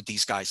to work with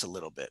these guys a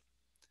little bit.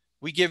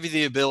 We give you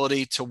the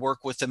ability to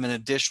work with them an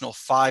additional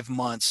 5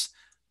 months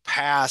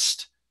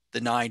past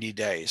the 90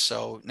 days.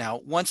 So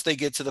now once they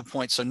get to the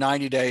point, so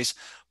 90 days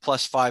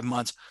plus 5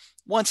 months,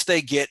 once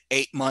they get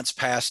 8 months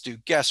past due,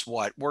 guess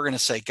what? We're going to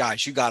say,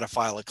 guys, you got to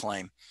file a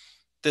claim.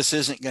 This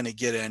isn't going to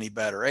get any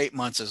better. 8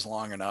 months is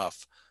long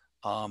enough.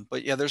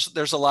 But yeah,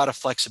 there's a lot of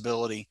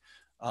flexibility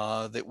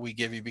that we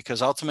give you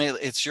because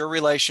ultimately it's your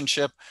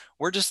relationship.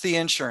 We're just the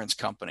insurance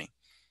company.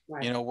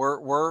 Right.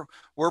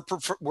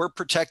 We're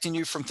protecting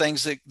you from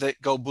things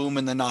that go boom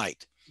in the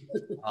night.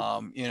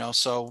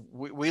 So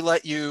we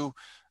let you,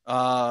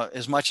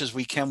 as much as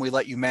we can, we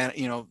let you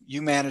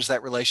manage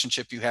that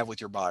relationship you have with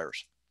your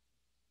buyers.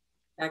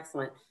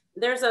 Excellent.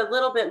 There's a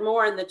little bit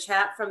more in the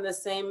chat from the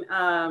same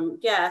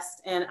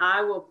guest, and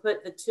I will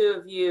put the two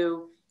of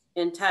you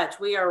in touch.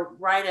 We are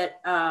right at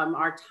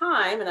our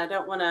time, and I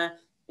don't want to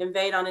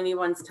invade on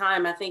anyone's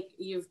time. I think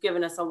you've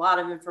given us a lot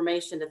of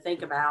information to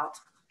think about.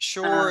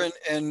 Sure.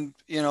 And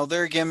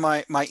there again,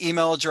 my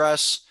email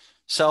address,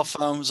 cell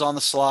phone's on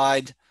the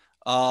slide.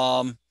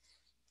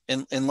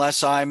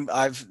 Unless I'm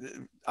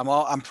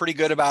pretty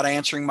good about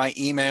answering my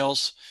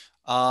emails,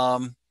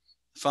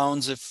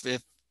 phones,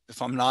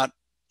 if I'm not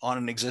on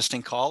an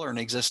existing call or an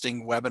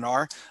existing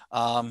webinar,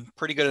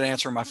 pretty good at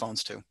answering my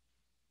phones too.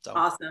 So.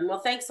 Awesome. Well,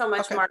 thanks so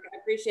much, Okay. Mark. I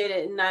appreciate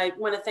it. And I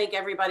want to thank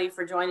everybody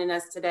for joining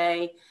us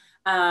today.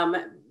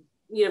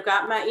 You've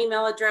got my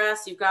email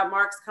address, you've got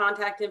Mark's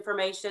contact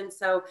information.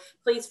 So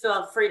please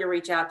feel free to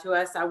reach out to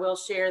us. I will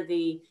share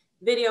the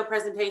video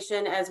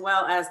presentation as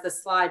well as the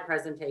slide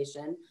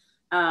presentation.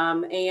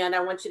 And I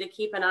want you to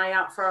keep an eye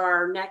out for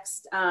our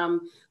next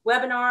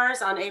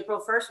webinars on April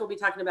 1st. We'll be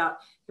talking about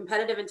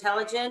competitive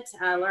intelligence,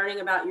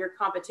 learning about your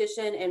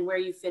competition and where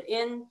you fit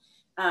in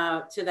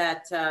to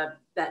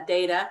that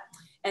data.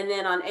 And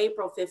then on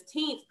April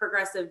 15th,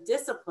 progressive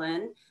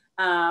discipline,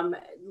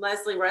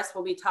 Leslie Russ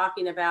will be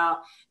talking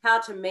about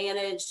how to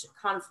manage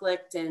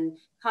conflict and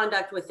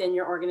conduct within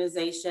your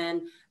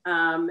organization,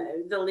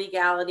 the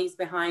legalities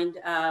behind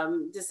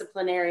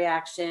disciplinary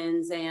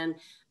actions, and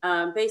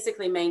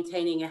basically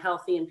maintaining a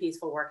healthy and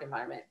peaceful work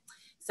environment.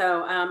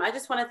 So I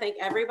just want to thank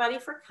everybody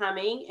for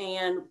coming,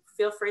 and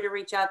feel free to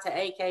reach out to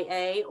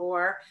AKA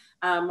or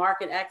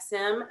Mark at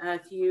XM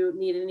if you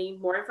need any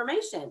more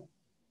information.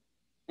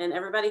 And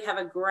everybody have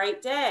a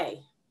great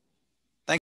day.